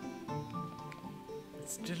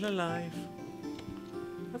 It's still alive.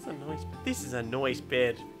 That's a nice... This is a nice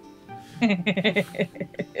bed.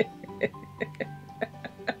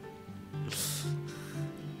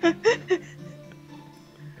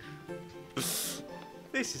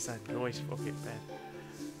 This is a nice fucking bed.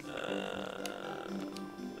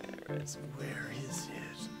 Where is it? Where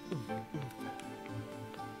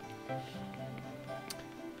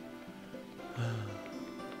on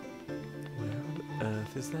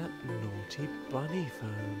earth is that naughty bunny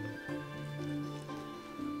phone?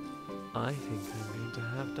 I think I'm going to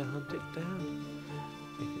have to hunt it down.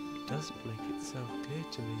 If it doesn't make itself clear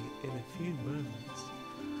to me in a few moments,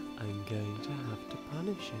 I'm going to have to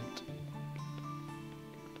punish it.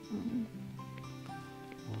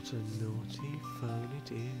 What a naughty phone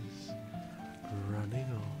it is, running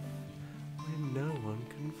off when no one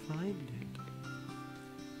can find it.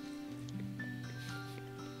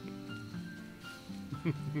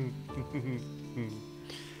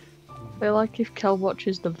 I feel like if Kel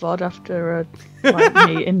watches the VOD after a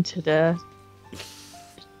meeting today.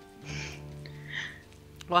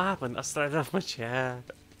 What happened? I started off my chair.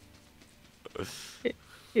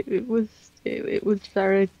 It was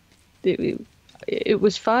very... It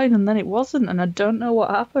was fine, and then it wasn't, and I don't know what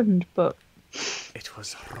happened, but... It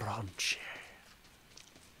was raunchy.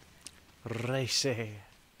 Racy.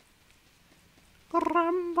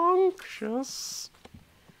 Rambunctious.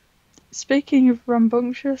 Speaking of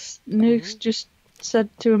rambunctious, Nukes just said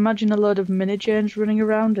to imagine a load of mini Janes running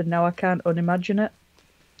around, and now I can't unimagine it.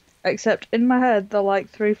 Except in my head, they're like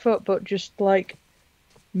 3 foot, but just like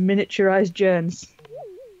miniaturized Janes.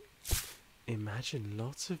 Imagine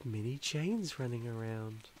lots of mini chains running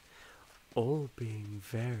around, all being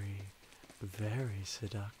very, very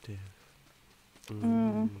seductive.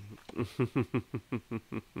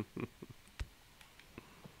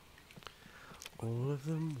 All of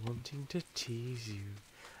them wanting to tease you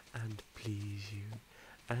and please you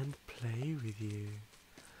and play with you.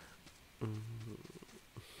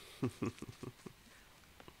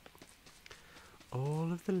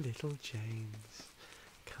 All of the little Janes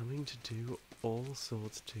coming to do all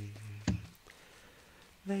sorts to you.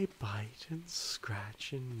 They bite and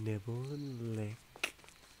scratch and nibble and lick.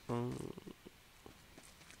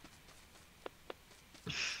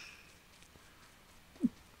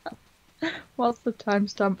 What's the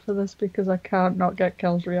timestamp for this? Because I can't not get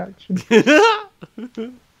Kel's reaction.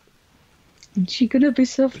 She gonna be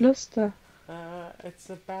so flustered. It's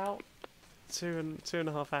about two and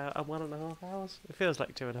a half hours, 1.5 hours. It feels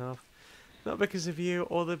like 2.5. Not because of you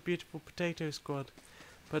or the beautiful potato squad,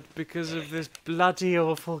 but because of this bloody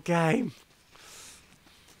awful game.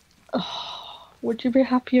 Would you be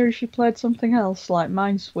happier if you played something else, like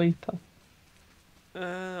Minesweeper?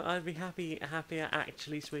 I'd be happier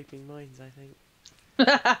actually sweeping mines, I think.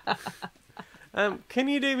 Can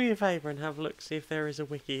you do me a favour and have a look, see if there is a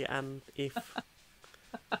wiki, and if...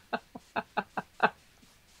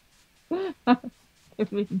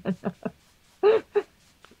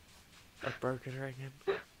 I've broken her again.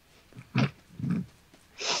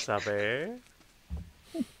 Subby.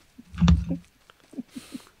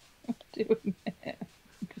 Doing it.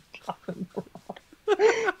 Just laughing a lot.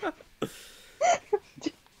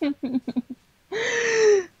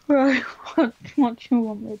 Right, what do you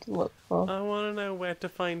want me to look for? I want to know where to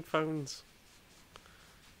find phones.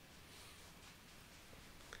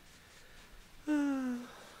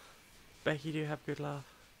 Becky, do you have good laugh?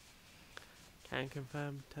 Can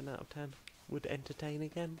confirm, 10 out of 10. Would entertain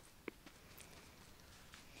again.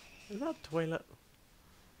 Is that a toilet?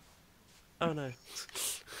 Oh no.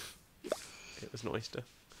 It was an oyster.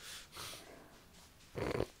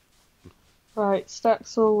 Right,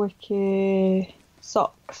 Staxel Wiki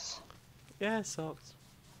socks. Yeah, socks.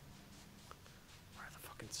 Where are the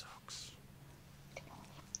fucking socks?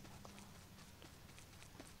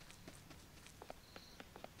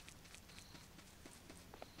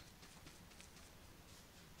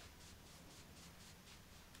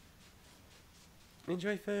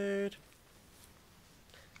 Enjoy food.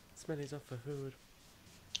 Smelly's off for food.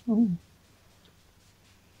 Ooh.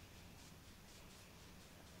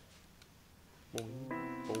 Boing,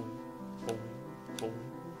 boing, boing, boing,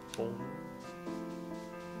 boing.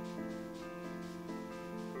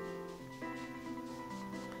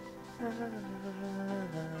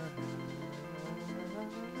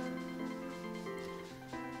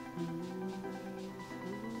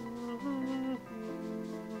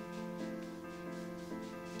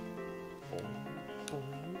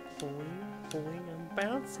 Boing, boing, boing, I'm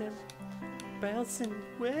bouncing, bouncing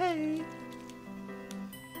away.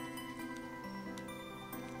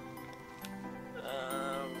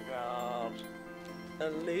 Oh God.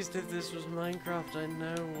 At least if this was Minecraft, I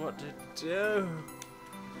know what to do.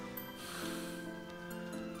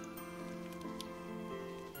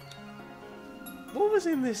 What was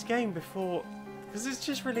in this game before? Because it's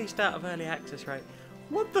just released out of early access, right?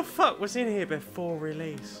 What the fuck was in here before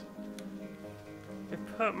release? They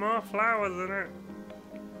put more flowers in it.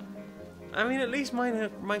 I mean, at least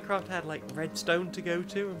Minecraft had like redstone to go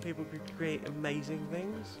to and people could create amazing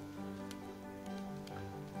things.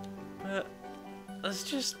 But it's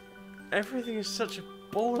just, everything is such a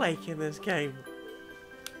ball ache in this game.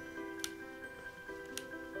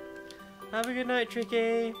 Have a good night,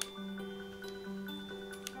 Tricky.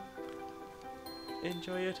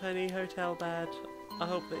 Enjoy your tiny hotel bed. I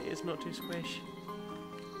hope that it's not too squish.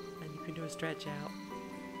 And you can do a stretch out.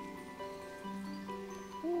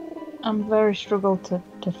 I'm very struggled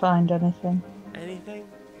to find anything. Anything?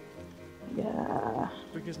 Yeah.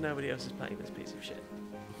 Because nobody else is playing this piece of shit.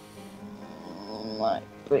 Might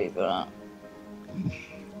be that.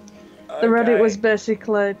 The Reddit was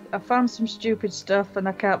basically, I found some stupid stuff and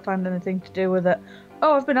I can't find anything to do with it.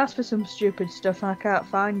 Oh, I've been asked for some stupid stuff and I can't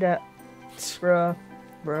find it. Bruh.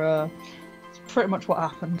 It's pretty much what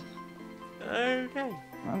happened. Okay.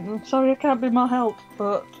 I'm sorry I can't be more help,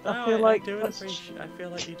 but I feel like I feel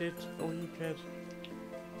like you did all you could.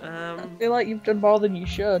 I feel like you've done more than you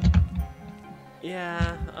should.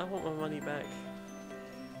 Yeah, I want my money back.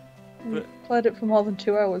 But You've played it for more than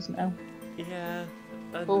 2 hours now. yeah,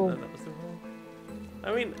 I didn't know that was the rule.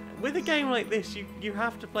 I mean, with a game like this, you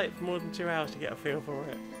have to play it for more than 2 hours to get a feel for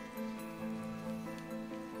it.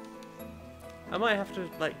 I might have to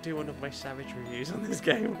like do one of my savage reviews on this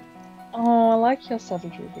game. Oh, I like your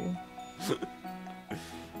savage review.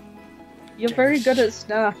 You're very good at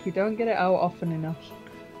Snark, you don't get it out often enough.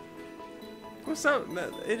 Well, so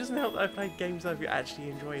it doesn't help that I've played games I've actually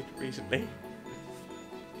enjoyed recently.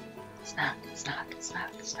 Snack.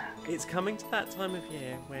 It's coming to that time of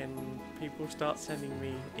year when people start sending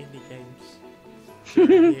me indie games to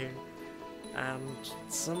review, and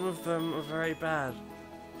some of them are very bad.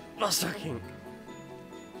 Lost Ark,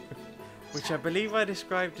 which I believe I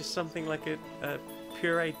described as something like a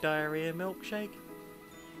pureed diarrhea milkshake.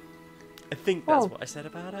 I think that's what I said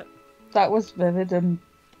about it. That was vivid and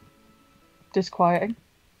disquieting.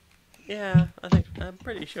 Yeah, I'm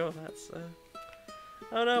pretty sure that's.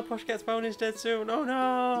 Oh no, Poshcat's bone is dead soon. Oh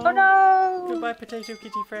no! Oh no! Goodbye, potato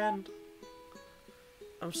kitty friend.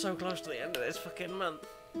 I'm so close to the end of this fucking month.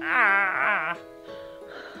 Ah!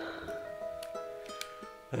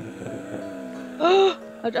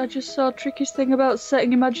 I just saw Tricky's thing about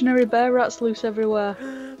setting imaginary bear rats loose everywhere.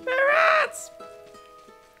 Bear rats!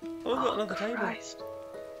 Oh, we've got another Christ.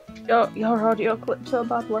 Your audio clipped so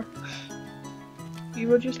badly. You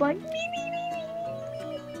were just like...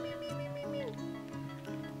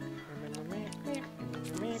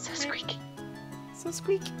 So squeaky. So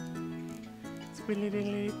squeaky. Squilly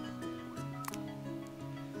diddly.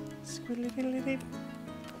 Squilly diddly did.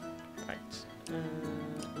 Right.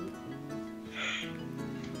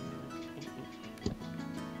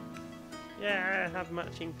 Yeah, I have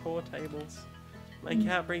matching paw tables. My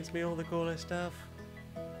cat brings me all the coolest stuff.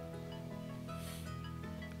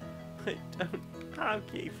 I don't. Oh,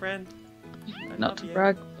 kitty friend. Not to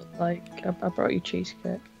brag, but like, I brought you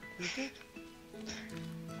cheesecake. You did?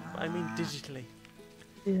 I mean digitally.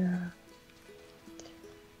 Yeah.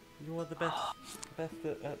 You are the best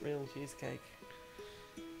at real cheesecake.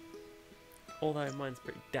 Although mine's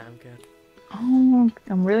pretty damn good. Oh,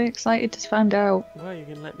 I'm really excited to find out. Well, you're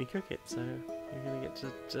gonna let me cook it, so you're gonna get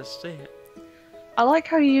to see it. I like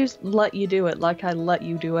how you use "let you do it" like I let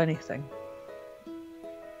you do anything.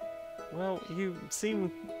 Well, you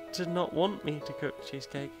seem to not want me to cook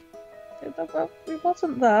cheesecake. It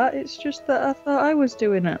wasn't that, it's just that I thought I was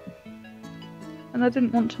doing it. And I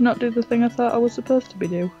didn't want to not do the thing I thought I was supposed to be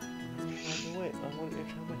doing. Wait, I want you to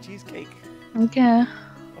try my cheesecake. Okay.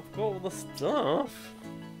 I've got all the stuff.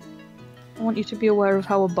 I want you to be aware of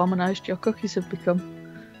how abominized your cookies have become.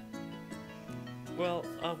 Well,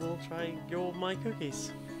 I will try my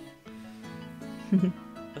cookies.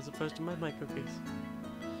 As opposed to my cookies.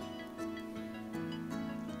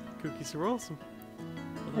 Cookies are awesome.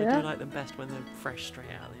 Although I do like them best when they're fresh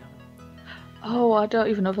straight out of the oven. Oh, I don't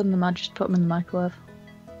even oven them, I just put them in the microwave.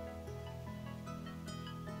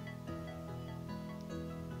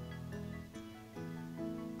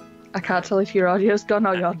 I can't tell if your audio's gone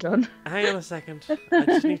or you're done. Hang on a second. I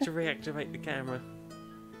just need to reactivate the camera.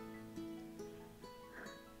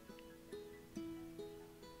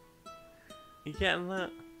 You getting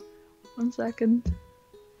that? 1 second.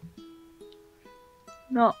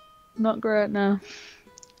 Not great now.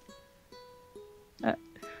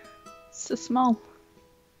 It's so small.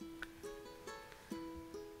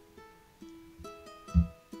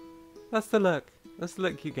 That's the look. That's the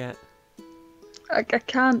look you get. I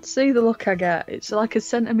can't see the look I get. It's like a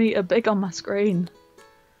centimetre big on my screen.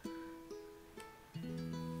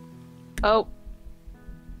 Oh.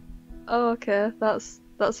 Oh, okay. That's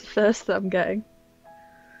the face that I'm getting.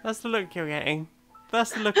 That's the look you're getting.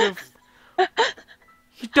 That's the look of...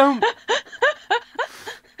 You don't...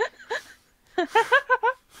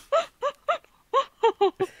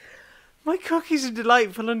 My cookies are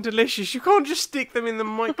delightful and delicious. You can't just stick them in the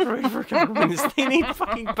microwave for a couple of minutes. They need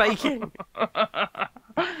fucking baking.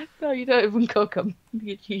 No, you don't even cook them.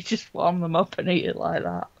 You just warm them up and eat it like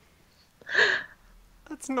that.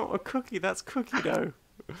 That's not a cookie, that's cookie dough.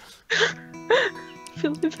 If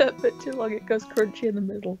you leave it a bit too long, it goes crunchy in the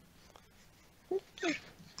middle.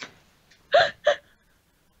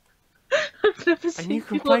 I've never seen And you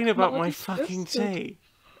complain about my fucking tea.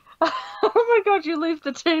 Oh my god, you leave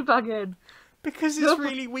the tea bag in. Because it's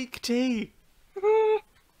really weak tea.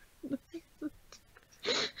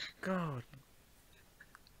 God.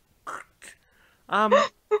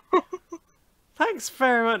 Thanks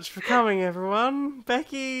very much for coming, everyone.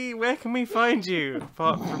 Becky, where can we find you?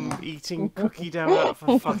 Apart from eating cookie dough out of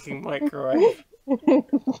a fucking microwave.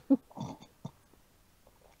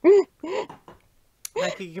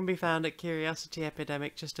 Becky can be found at Curiosity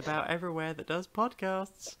Epidemic just about everywhere that does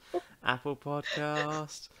podcasts. Apple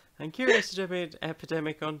Podcast and Curiosity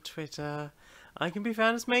Epidemic on Twitter. I can be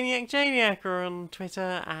found as Maniac Janiac on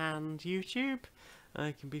Twitter and YouTube.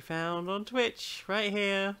 I can be found on Twitch, right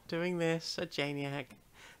here, doing this at Janiac.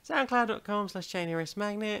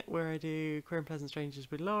 SoundCloud.com/JaniarisMagnet, where I do Queer and Pleasant Strangers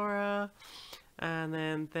with Laura. And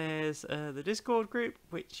then there's the Discord group,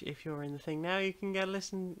 which if you're in the thing now, you can go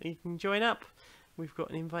listen, you can join up. We've got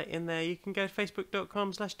an invite in there. You can go to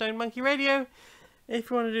facebook.com/stonemonkeyradio if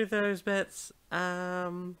you want to do those bits. I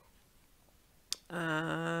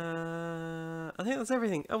think that's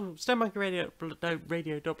everything. Oh,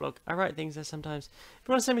 stonemonkeyradio.blog. I write things there sometimes. If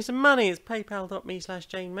you want to send me some money, it's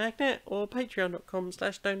paypal.me/JaneMagnet or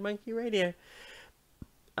patreon.com/stonemonkeyradio.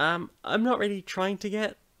 I'm not really trying to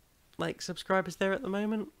get like subscribers there at the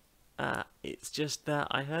moment. It's just that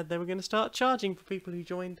I heard they were going to start charging for people who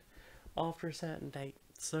joined after a certain date,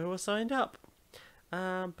 so I signed up.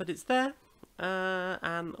 But it's there.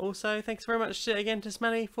 And also, thanks very much again to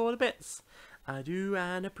Smelly for the bits. I do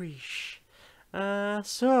and appreciate.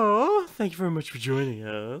 So, thank you very much for joining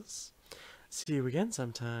us. See you again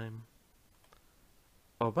sometime.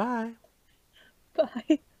 Oh, bye.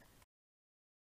 Bye.